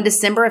 So in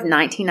December of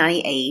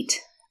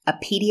 1998, a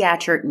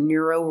pediatric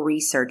neuro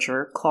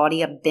researcher,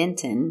 Claudia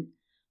Benton,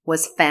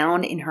 was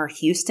found in her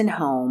Houston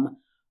home,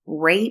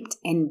 raped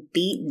and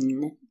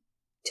beaten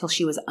till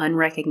she was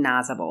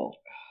unrecognizable.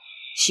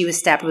 She was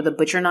stabbed with a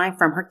butcher knife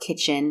from her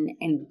kitchen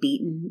and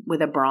beaten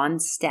with a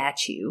bronze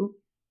statue.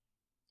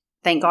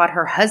 Thank God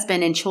her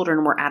husband and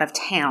children were out of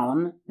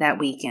town that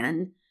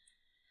weekend.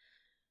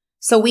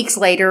 So weeks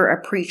later,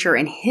 a preacher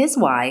and his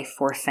wife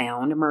were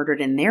found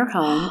murdered in their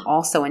home,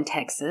 also in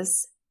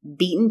Texas,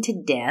 beaten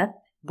to death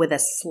with a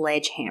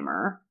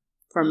sledgehammer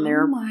from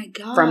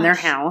their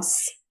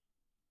house.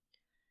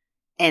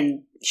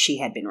 And she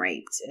had been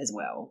raped as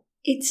well.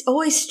 It's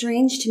always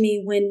strange to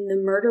me when the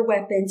murder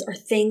weapons are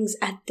things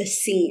at the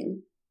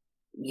scene.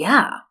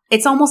 Yeah.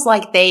 It's almost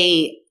like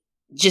they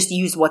just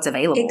use what's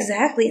available.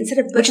 Exactly.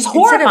 Which is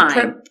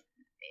horrifying.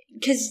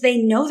 Because they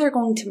know they're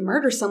going to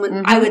murder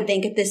someone, I would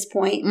think at this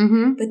point.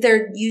 But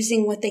they're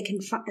using what they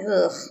can find.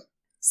 Ugh.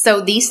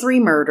 So these 3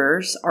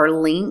 murders are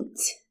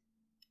linked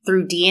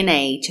through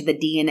DNA to the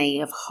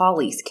DNA of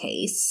Holly's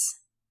case.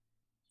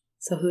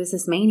 So who is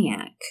this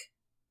maniac?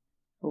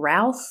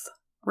 Ralph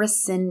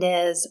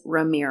Resendez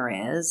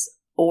Ramirez,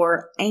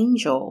 or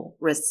Angel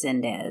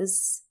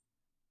Resendez.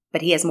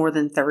 But he has more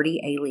than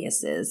 30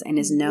 aliases and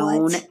is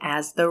known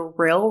as the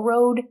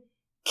Railroad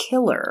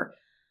Killer,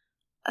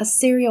 a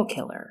serial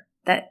killer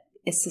that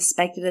is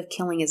suspected of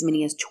killing as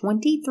many as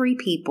 23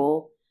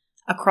 people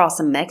across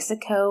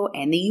Mexico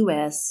and the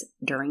U.S.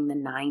 during the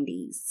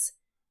 90s.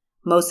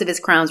 Most of his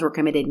crimes were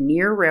committed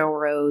near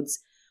railroads,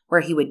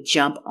 where he would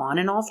jump on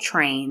and off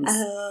trains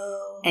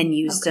and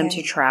use them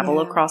to travel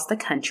across the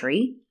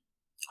country.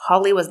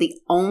 Holly was the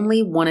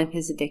only one of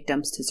his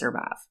victims to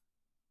survive.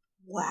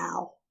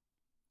 Wow.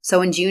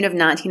 So in June of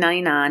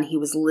 1999, he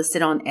was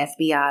listed on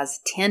FBI's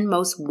 10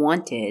 Most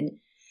Wanted,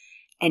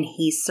 and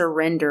he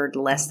surrendered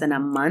less than a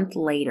month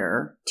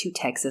later to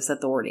Texas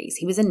authorities.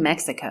 He was in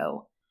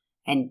Mexico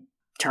and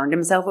turned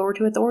himself over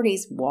to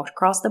authorities, walked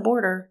across the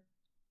border.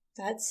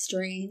 That's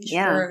strange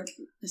for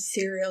a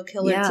serial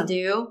killer to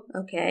do.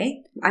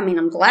 Okay. I mean,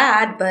 I'm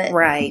glad, but...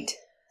 Right.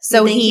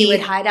 So he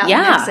would hide out in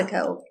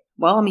Mexico.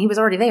 Well, I mean, he was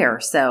already there,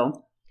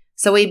 so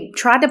he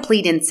tried to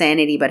plead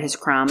insanity, but his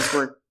crimes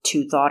were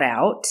too thought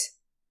out.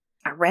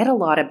 I read a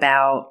lot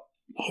about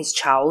his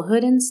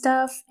childhood and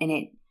stuff, and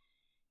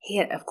he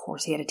had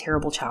a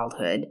terrible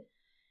childhood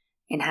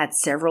and had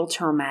several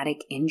traumatic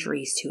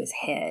injuries to his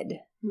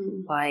head.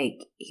 Like,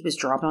 he was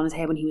dropped on his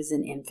head when he was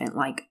an infant,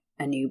 like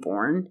a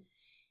newborn.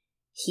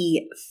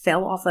 He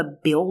fell off a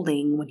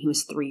building when he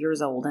was 3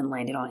 years old and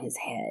landed on his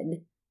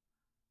head.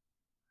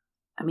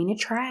 I mean, it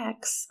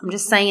tracks. I'm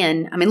just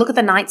saying. I mean, look at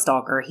the Night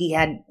Stalker. He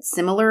had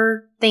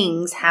similar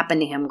things happen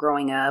to him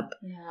growing up.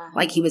 Yeah.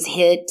 Like, he was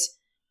hit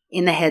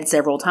in the head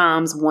several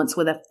times, once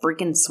with a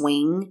freaking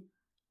swing,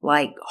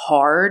 like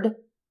hard.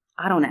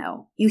 I don't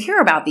know. You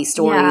hear about these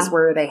stories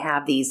where they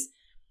have these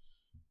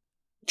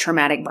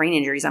traumatic brain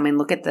injuries. I mean,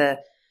 look at the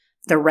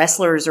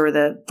wrestlers or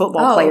the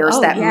football players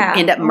that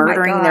end up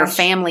murdering their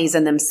families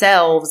and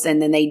themselves,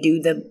 and then they do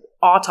the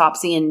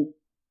autopsy and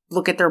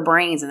look at their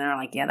brains, and they're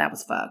like, yeah, that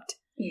was fucked.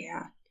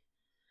 Yeah.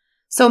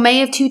 So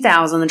May of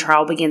 2000, the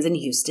trial begins in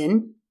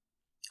Houston.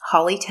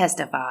 Holly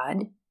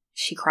testified.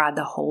 She cried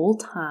the whole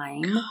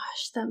time.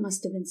 Gosh, that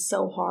must have been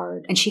so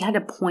hard. And she had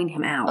to point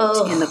him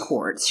out in the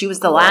courts. She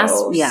was the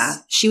last,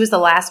 she was the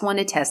last one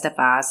to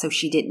testify, so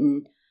she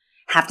didn't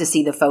have to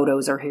see the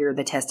photos or hear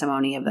the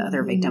testimony of the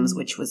other victims,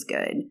 which was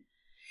good.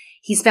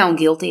 He's found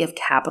guilty of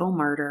capital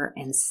murder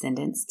and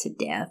sentenced to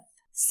death.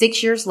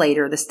 6 years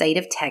later, the state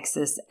of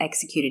Texas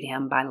executed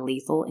him by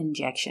lethal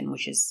injection,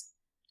 which is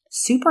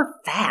super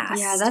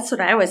fast. Yeah, that's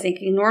what I was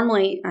thinking.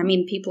 Normally, I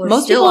mean, people are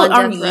Most still people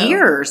on are death row.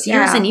 years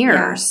and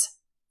years. Yeah.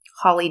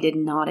 Holly did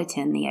not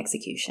attend the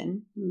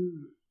execution.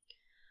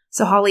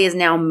 So Holly is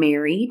now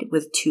married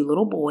with 2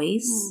 little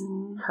boys.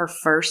 Her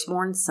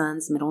firstborn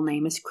son's middle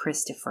name is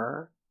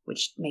Christopher,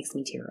 which makes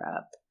me tear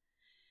up.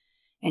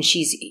 And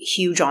she's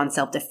huge on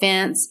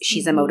self-defense.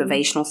 She's a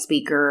motivational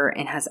speaker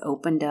and has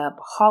opened up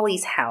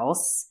Holly's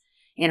House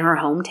in her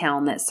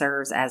hometown that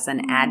serves as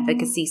an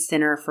advocacy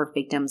center for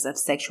victims of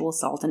sexual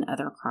assault and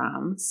other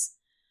crimes.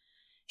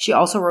 She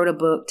also wrote a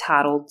book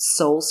titled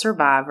Soul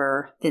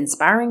Survivor, the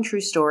inspiring true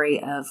story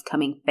of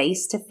coming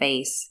face to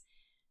face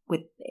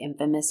with the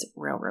infamous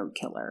railroad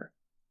killer.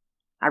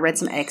 I read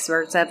some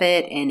excerpts of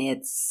it, and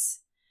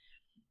it's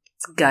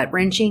gut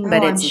wrenching,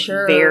 but it's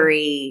sure.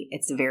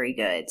 it's very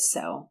good.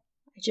 So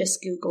I just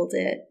Googled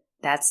it.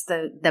 That's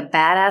the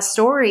badass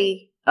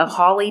story of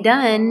Holly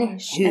Dunn.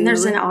 And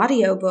there's an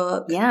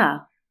audiobook. Yeah.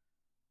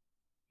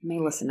 You may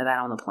listen to that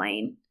on the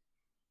plane.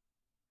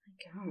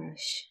 Oh my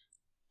gosh.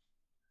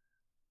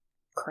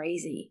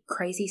 Crazy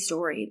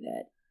story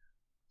that.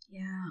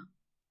 Yeah.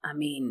 I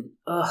mean,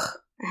 ugh.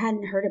 I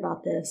hadn't heard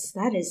about this.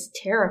 That is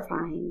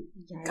terrifying.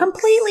 Yikes.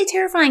 Completely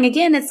terrifying.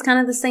 Again, it's kind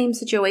of the same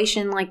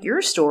situation like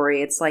your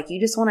story. It's like you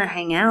just want to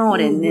hang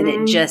out and then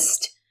it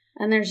just...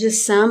 And there's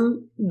just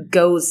some...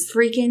 Goes...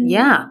 Freaking...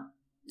 Yeah.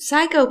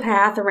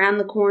 Psychopath around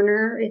the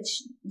corner.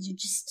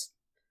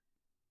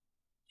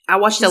 I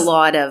watched a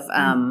lot of...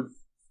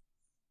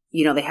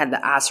 they had the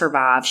I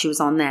Survive. She was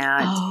on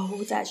that.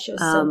 Oh, that show's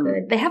so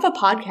good. They have a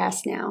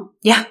podcast now.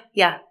 Yeah.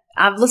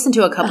 I've listened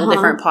to a couple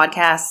different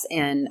podcasts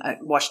and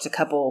watched a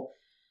couple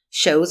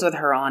shows with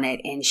her on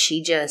it, and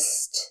she's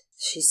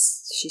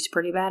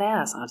pretty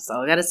badass. That's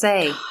all I gotta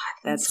say.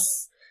 God,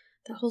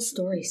 that whole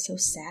story is so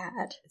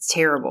sad. It's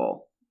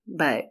terrible,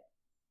 but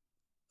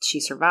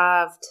she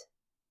survived.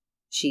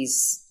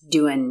 She's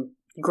doing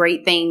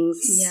great things.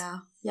 Yeah.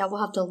 We'll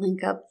have to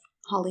link up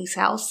Holly's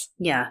house.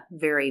 Yeah,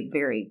 very,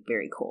 very,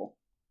 very cool.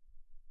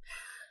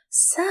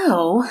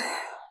 So,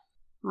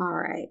 all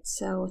right.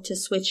 So to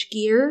switch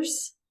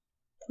gears,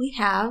 we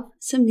have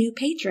some new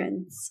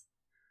patrons.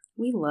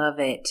 We love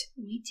it.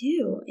 We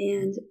do.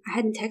 And I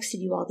hadn't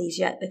texted you all these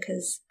yet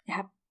because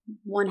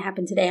one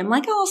happened today. I'm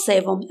like, I'll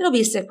save them. It'll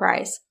be a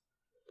surprise.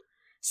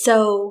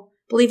 So,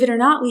 believe it or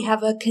not, we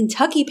have a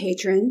Kentucky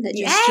patron that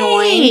just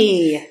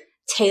joined.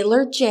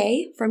 Taylor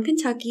J. from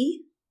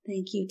Kentucky.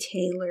 Thank you,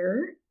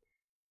 Taylor.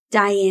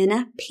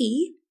 Diana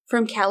P.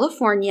 from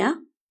California.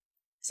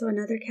 So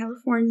another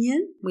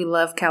Californian. We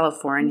love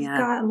California.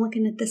 I'm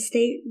looking at the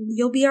state.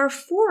 You'll be our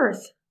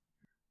fourth.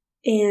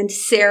 And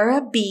Sarah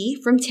B.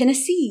 from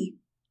Tennessee.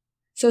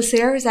 So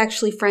Sarah is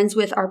actually friends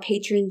with our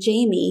patron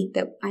Jamie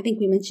that I think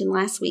we mentioned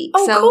last week.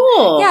 Oh, so,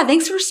 cool. Yeah,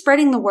 thanks for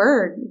spreading the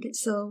word.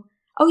 So,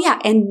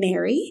 and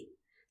Mary.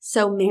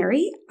 So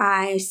Mary,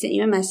 I sent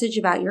you a message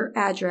about your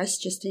address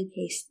just in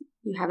case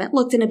you haven't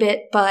looked in a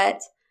bit.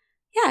 But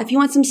yeah, if you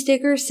want some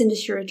stickers, send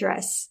us your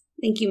address.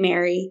 Thank you,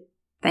 Mary.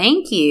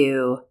 Thank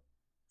you.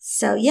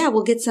 So yeah,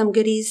 we'll get some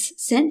goodies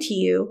sent to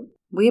you.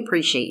 We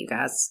appreciate you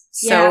guys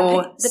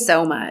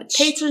so much.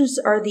 Patrons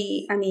are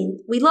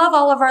we love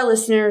all of our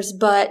listeners,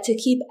 but to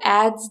keep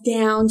ads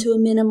down to a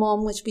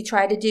minimum, which we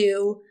try to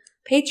do,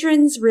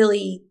 patrons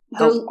really,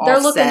 they're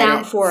looking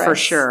out for us.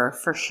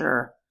 For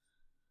sure.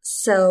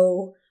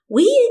 So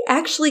we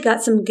actually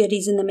got some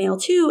goodies in the mail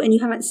too, and you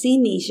haven't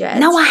seen these yet.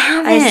 No, I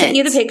haven't. I sent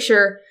you the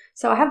picture.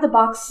 So I have the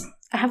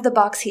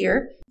box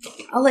here.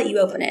 I'll let you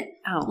open it.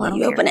 Oh, I'll let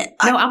you open it.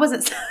 No, I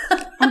wasn't.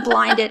 I'm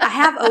blinded. I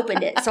have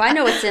opened it, so I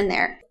know what's in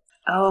there.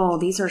 Oh,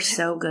 these are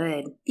so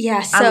good.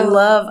 Yeah, I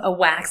love a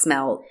wax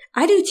melt.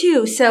 I do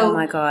too. So, oh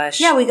my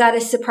gosh. Yeah, we got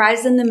a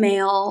surprise in the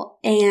mail,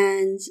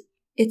 and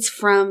it's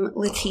from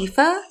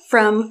Latifah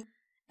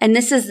and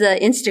this is the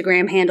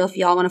Instagram handle if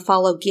y'all want to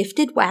follow,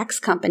 Gifted Wax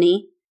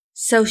Company.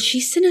 So she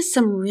sent us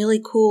some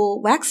really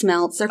cool wax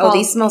melts.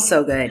 These smell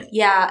so good.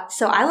 Yeah.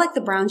 So I like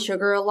the brown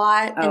sugar a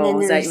lot. Oh, and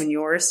then is that even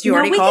yours? You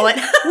already call it?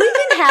 We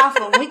can half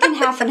them. We can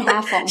half and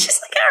half them. She's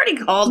like, I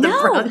already called the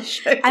brown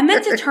sugar. I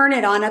meant to turn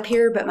it on up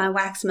here, but my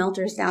wax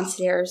melter's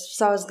downstairs.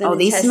 So I was going to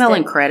these smell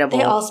incredible.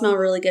 They all smell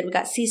really good. We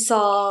got sea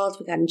salt.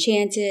 We got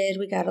enchanted.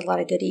 We got a lot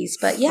of goodies.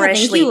 But yeah,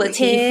 Freshly thank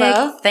you,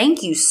 Latifah. Picked.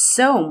 Thank you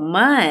so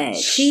much.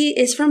 She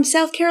is from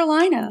South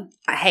Carolina.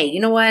 Hey, you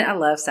know what? I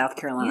love South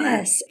Carolina.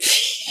 Yes.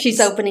 She's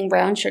opening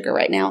brown sugar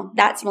right now.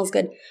 That smells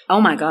good.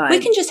 Oh my God. We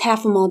can just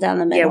half them all down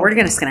the middle. Yeah, we're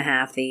just going to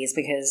half these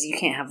because you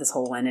can't have this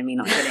whole one and me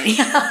not get any.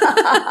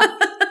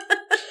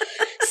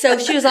 So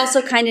she was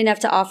also kind enough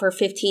to offer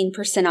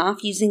 15%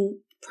 off using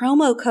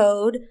promo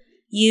code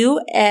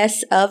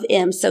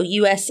USOFM. So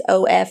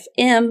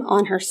USOFM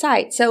on her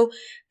site. So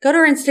go to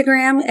her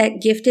Instagram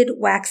at Gifted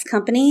Wax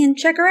Company and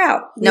check her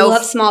out. We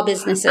love small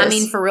businesses. I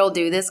mean, for real,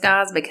 do this,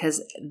 guys,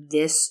 because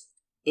this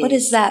what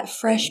is that?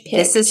 Fresh pick.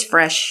 This is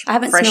fresh. I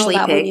haven't freshly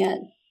smelled that picked. one yet.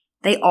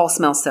 They all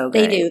smell so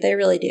good. They do. They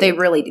really do. They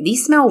really do.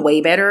 These smell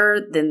way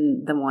better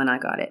than the one I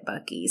got at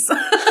Buc-ee's.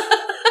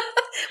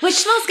 Which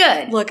smells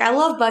good. Look, I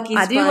love Buc-ee's.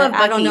 I do love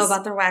Buc-ee's. I don't know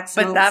about their wax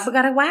melts. But I've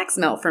got a wax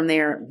melt from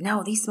there.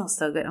 No, these smell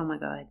so good. Oh my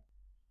God.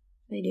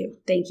 They do.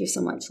 Thank you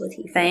so much,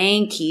 Latifah.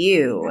 Thank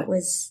you.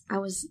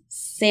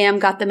 Sam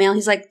got the mail.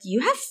 He's like,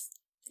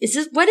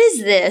 what is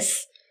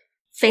this?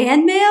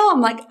 Fan mail?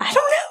 I'm like, I don't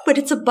know, but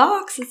it's a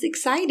box. It's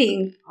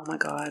exciting. Oh my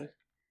God.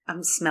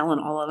 I'm smelling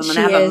all of them. I'm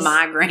going to have a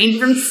migraine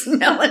from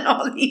smelling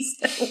all these.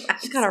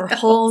 She's got her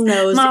whole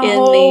nose My in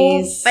whole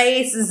these.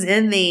 face is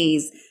in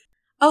these.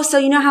 Oh, so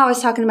you know how I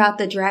was talking about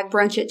the drag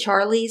brunch at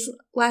Charlie's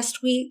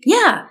last week?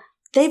 Yeah.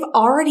 they've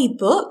already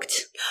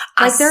booked.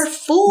 Like, they're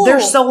full.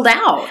 They're sold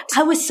out.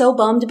 I was so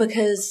bummed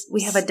because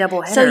we have a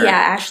double header. So yeah,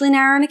 Ashley and I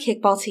are on a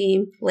kickball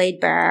team, laid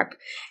back.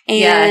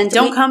 And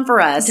don't come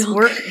for us.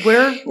 We're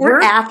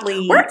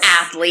athletes. We're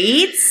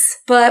athletes.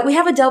 But we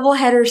have a double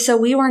header, so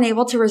we weren't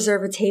able to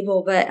reserve a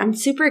table, but I'm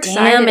super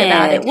excited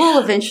about it. We'll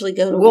eventually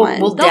go to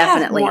one. We'll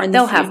definitely.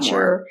 They'll have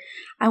more.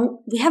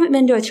 We haven't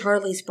been to a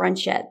Charlie's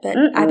brunch yet, but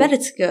I bet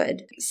it's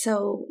good.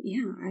 So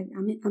yeah,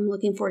 I'm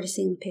looking forward to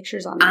seeing the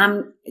pictures on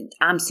that.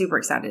 I'm super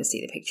excited to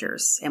see the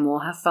pictures, and we'll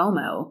have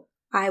FOMO.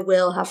 I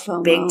will have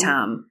FOMO. Big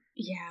time.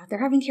 Yeah,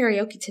 they're having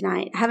karaoke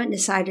tonight. I haven't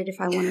decided if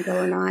I want to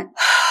go or not.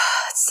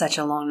 It's such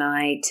a long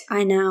night.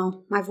 I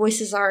know. My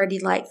voice is already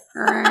like...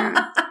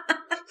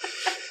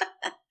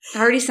 I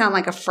already sound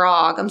like a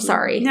frog. I'm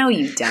sorry. No,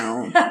 you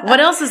don't.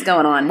 What else is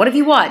going on? What have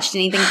you watched?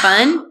 Anything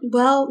fun?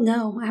 Well,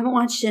 no. I haven't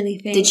watched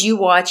anything. Did you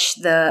watch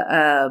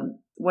the,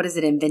 what is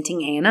it,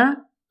 Inventing Anna?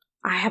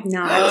 I have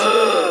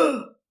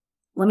not.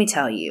 Let me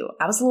tell you,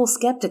 I was a little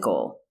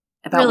skeptical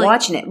about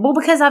watching it. Well,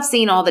 because I've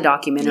seen all the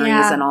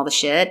documentaries and all the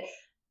shit.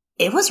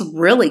 It was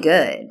really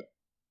good.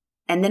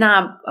 And then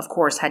I, of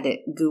course, had to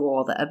Google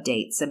all the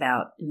updates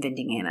about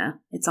Inventing Anna.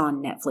 It's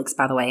on Netflix,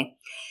 by the way.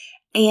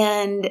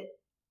 And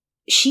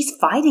she's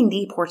fighting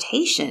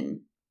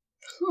deportation.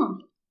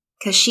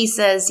 Because she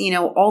says,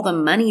 all the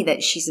money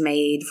that she's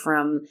made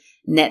from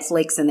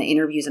Netflix and the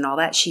interviews and all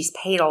that, she's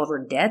paid all of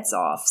her debts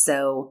off.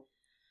 So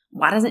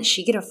why doesn't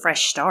she get a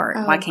fresh start?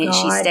 Why can't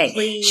she stay?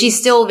 Please. She's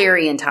still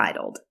very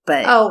entitled.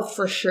 But oh,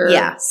 for sure.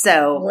 Yeah.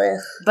 So,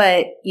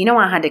 but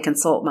I had to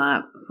consult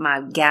my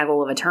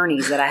gaggle of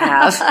attorneys that I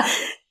have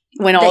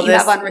when all this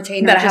have on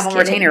retainer. That I have on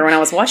retainer when I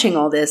was watching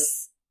all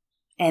this,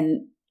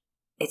 and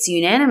it's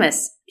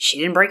unanimous. She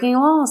didn't break any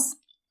laws.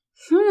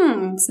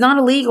 It's not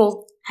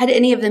illegal. Had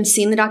any of them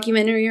seen the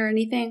documentary or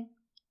anything?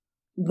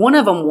 One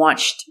of them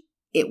watched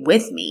it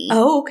with me.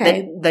 Oh,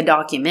 okay. The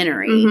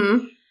documentary.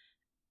 Mm-hmm.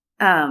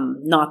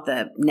 Not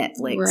the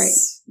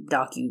Netflix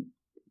docu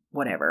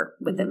whatever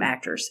with the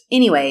actors.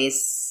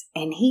 Anyways,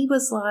 and he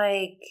was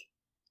like,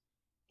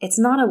 it's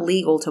not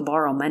illegal to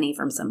borrow money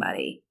from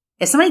somebody.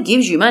 If somebody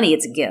gives you money,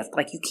 it's a gift.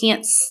 Like, you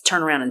can't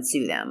turn around and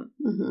sue them.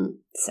 Mm-hmm.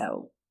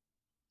 So,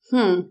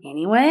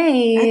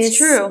 anyways. That's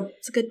true.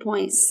 It's a good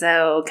point.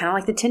 So, kind of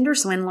like the Tinder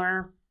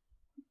swindler.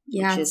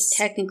 Yeah,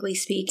 technically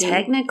speaking.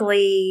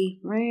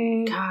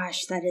 Right.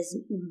 Gosh, that is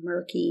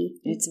murky.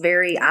 It's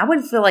very, I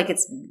would feel like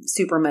it's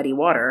super muddy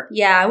water.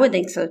 Yeah, I would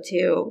think so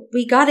too.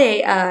 We've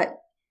gotten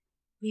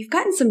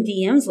some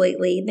DMs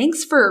lately.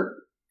 Thanks for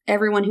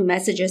everyone who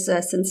messages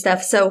us and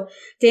stuff. So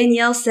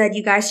Danielle said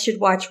you guys should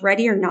watch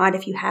Ready or Not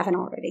if you haven't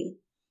already.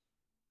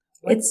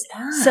 What's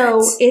that?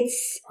 So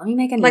it's let me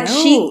make a note.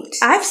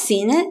 I've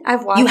seen it.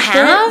 I've watched it. You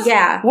have?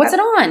 Yeah. What's it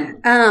on?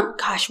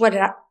 Gosh, what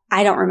did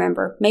I don't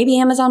remember. Maybe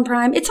Amazon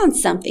Prime. It's on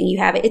something. You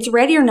have it. It's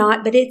Ready or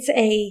Not, but it's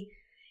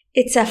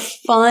a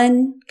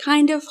fun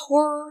kind of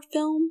horror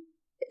film.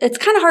 It's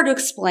kind of hard to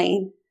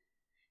explain.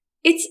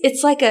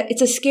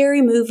 It's a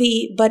scary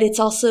movie, but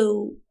it's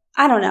also,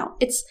 I don't know.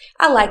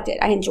 I liked it.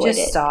 I enjoyed it.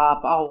 Just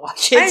stop. I'll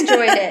watch it. I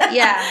enjoyed it.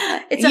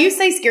 Yeah. You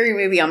say scary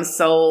movie, I'm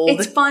sold.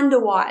 It's fun to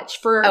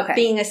watch for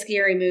being a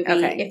scary movie,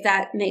 if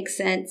that makes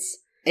sense.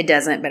 It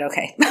doesn't, but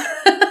okay.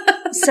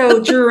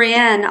 So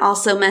Drew-Ann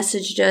also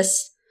messaged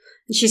us.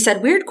 She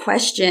said, weird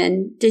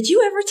question. Did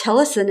you ever tell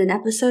us in an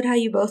episode how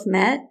you both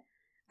met?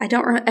 I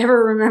don't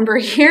ever remember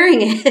hearing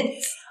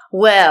it.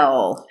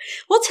 Well,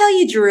 we'll tell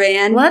you,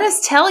 Drew-Ann. Let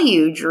us tell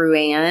you,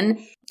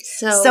 Drew-Ann.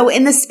 So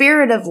in the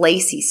spirit of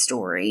Lacey's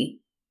story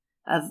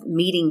of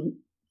meeting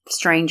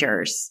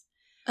strangers,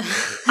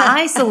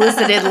 I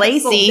solicited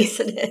Lacey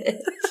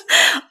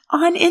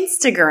on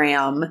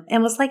Instagram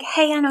and was like,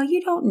 hey, I know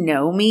you don't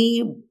know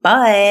me,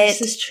 but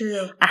this is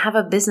true. I have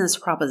a business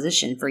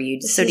proposition for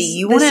you. Do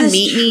you want to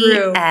meet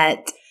me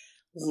at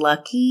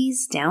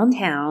Lucky's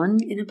downtown?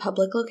 In a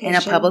public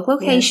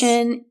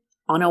location. Yes.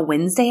 On a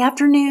Wednesday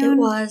afternoon? It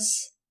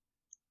was.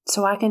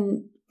 So I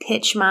can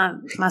pitch my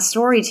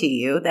story to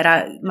you,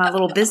 my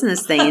little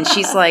business thing. And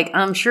she's like,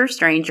 sure,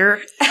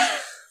 stranger.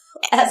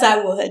 As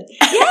I would.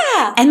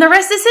 Yeah. And the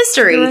rest is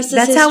history.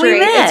 That's how we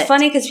met. It's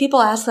funny because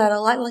people ask that a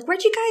lot. Like,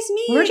 where'd you guys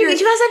meet? You guys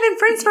have been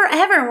friends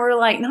forever. And we're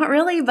like, not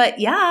really, but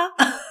yeah.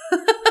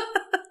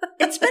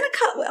 It's been a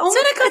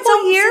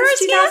couple years.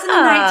 Since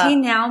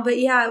 2019 now. But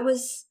yeah,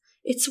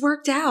 it's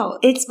worked out.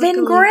 It's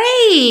been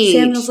great.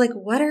 Samuel's like,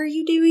 what are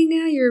you doing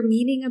now? You're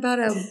meeting about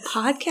a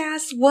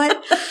podcast?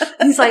 What?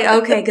 He's like,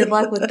 okay, good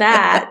luck with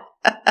that.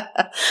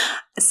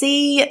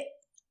 See,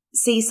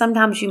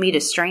 sometimes you meet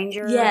a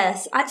stranger.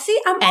 Yes. I'm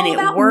all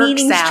about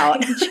meeting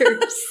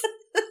strangers.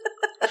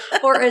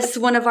 Or as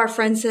one of our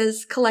friends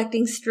says,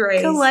 collecting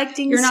strays. You're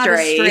not a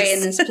stray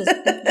in this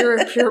position. You're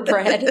a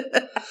purebred.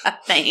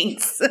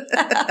 Thanks.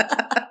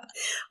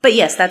 But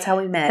yes, that's how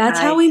we met. That's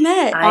how we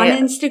met. On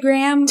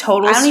Instagram.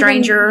 Total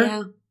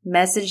stranger.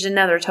 Messaged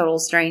another total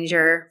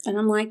stranger. And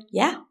I'm like,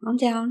 yeah, I'm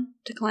down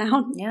to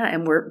clown. Yeah,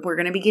 and we're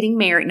going to be getting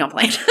married. No, I'm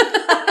playing.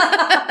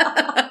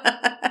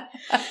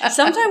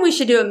 Sometime we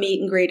should do a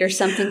meet and greet or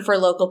something for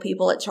local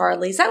people at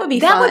Charlie's. That would be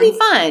fun. That would be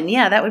fun.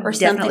 Yeah, that would or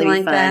definitely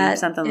like be fun. That.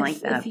 Something like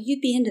that. If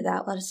you'd be into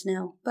that, let us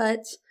know. But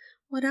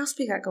what else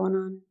we got going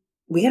on?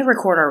 We got to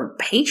record our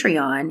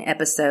Patreon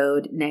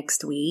episode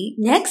next week.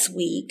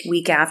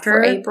 Week after.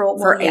 For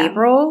April.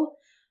 April.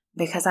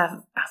 Because I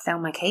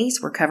found my case.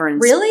 We're covering.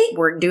 Really?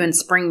 We're doing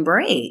spring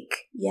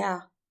break.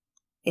 Yeah.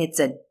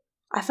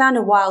 I found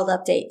a wild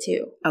update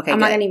too. Okay. I'm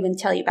not going to even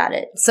tell you about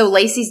it. So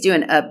Lacey's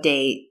doing an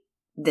update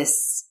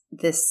this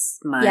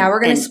month. Yeah,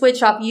 we're going to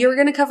switch up. You're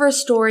going to cover a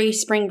story,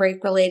 spring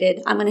break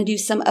related. I'm going to do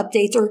some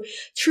updates or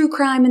true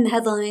crime in the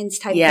headlines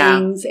type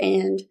things.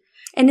 And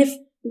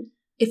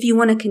if you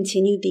want to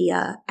continue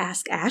the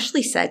Ask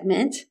Ashley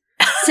segment,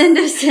 send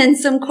us in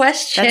some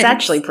questions. That's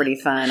actually pretty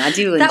fun. I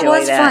do enjoy that. That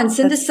was fun.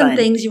 Send us some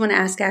things you want to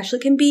ask Ashley.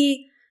 It can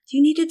be, do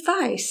you need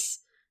advice?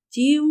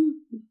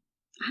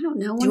 I don't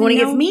know. Do you want to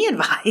give me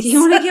advice? Do you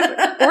want to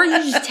give, or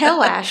you just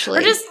tell Ashley,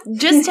 or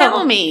just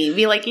tell me.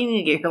 Be like, you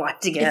need to get your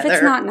life together. If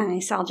it's not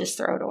nice, I'll just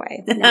throw it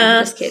away. No,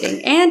 I'm just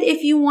kidding. And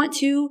if you want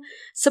to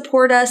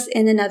support us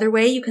in another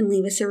way, you can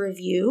leave us a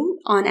review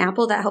on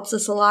Apple. That helps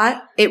us a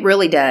lot. It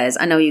really does.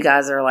 I know you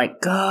guys are like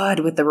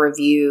good with the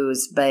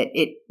reviews, but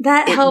it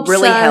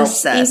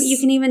helps us. You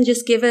can even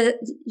just give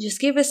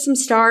us some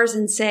stars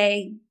and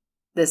say,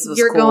 this was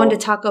You're cool. going to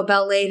Taco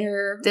Bell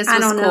later. This was I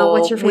don't cool. know.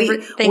 What's your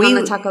favorite thing on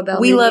the Taco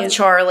Bell We menu? love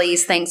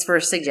Charlie's. Thanks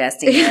for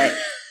suggesting it.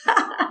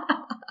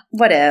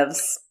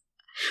 Whatevs.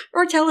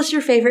 Or tell us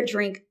your favorite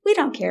drink. We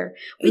don't care.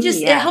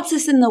 It helps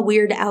us in the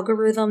weird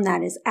algorithm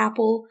that is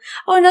Apple.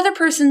 Oh, another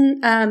person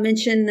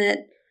mentioned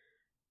that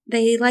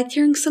they liked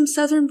hearing some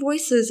Southern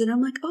voices. And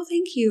I'm like, oh,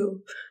 thank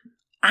you.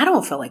 I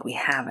don't feel like we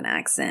have an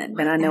accent,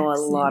 but I know a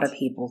lot of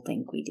people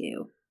think we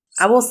do.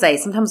 I will say,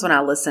 sometimes when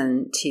I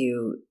listen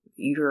to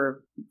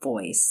your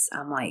voice,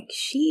 I'm like,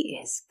 she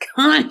is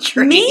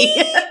country. Me?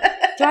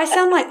 Do I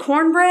sound like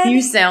cornbread?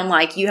 You sound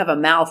like you have a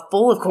mouth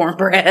full of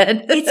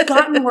cornbread. It's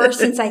gotten worse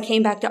since I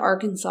came back to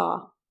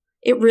Arkansas.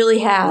 It really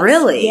has.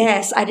 Really?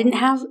 Yes.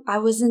 I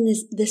was in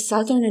this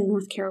southern in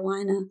North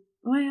Carolina.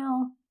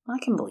 Well,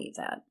 I can believe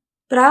that.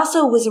 But I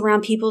also was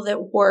around people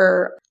that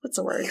were, what's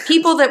the word?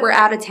 People that were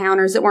out of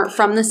towners that weren't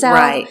from the South.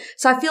 Right.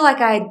 So I feel like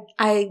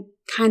I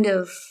kind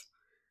of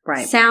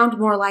sound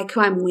more like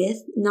who I'm with,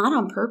 not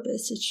on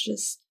purpose. It's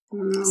just.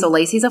 So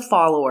Lacey's a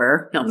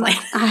follower. No, I'm playing.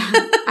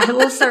 I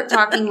will start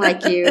talking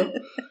like you.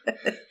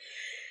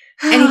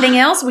 Anything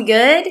else? We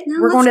good?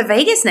 No, we're going to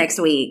Vegas next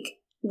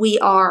week. We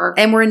are.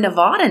 And we're in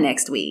Nevada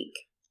next week.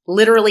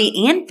 Literally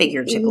and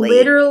figuratively.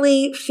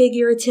 Literally,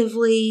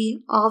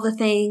 figuratively, all the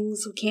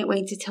things. We can't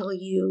wait to tell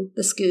you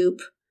the scoop.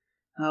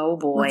 Oh,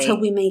 boy. Let's hope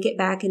we make it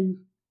back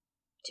in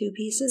 2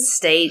 pieces.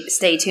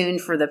 Stay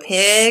tuned for the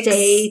pics.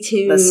 Stay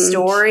tuned. The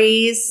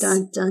stories.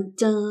 Dun, dun,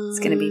 dun. It's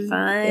going to be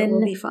fun. It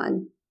will be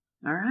fun.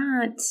 All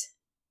right.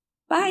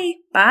 Bye.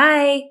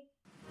 Bye.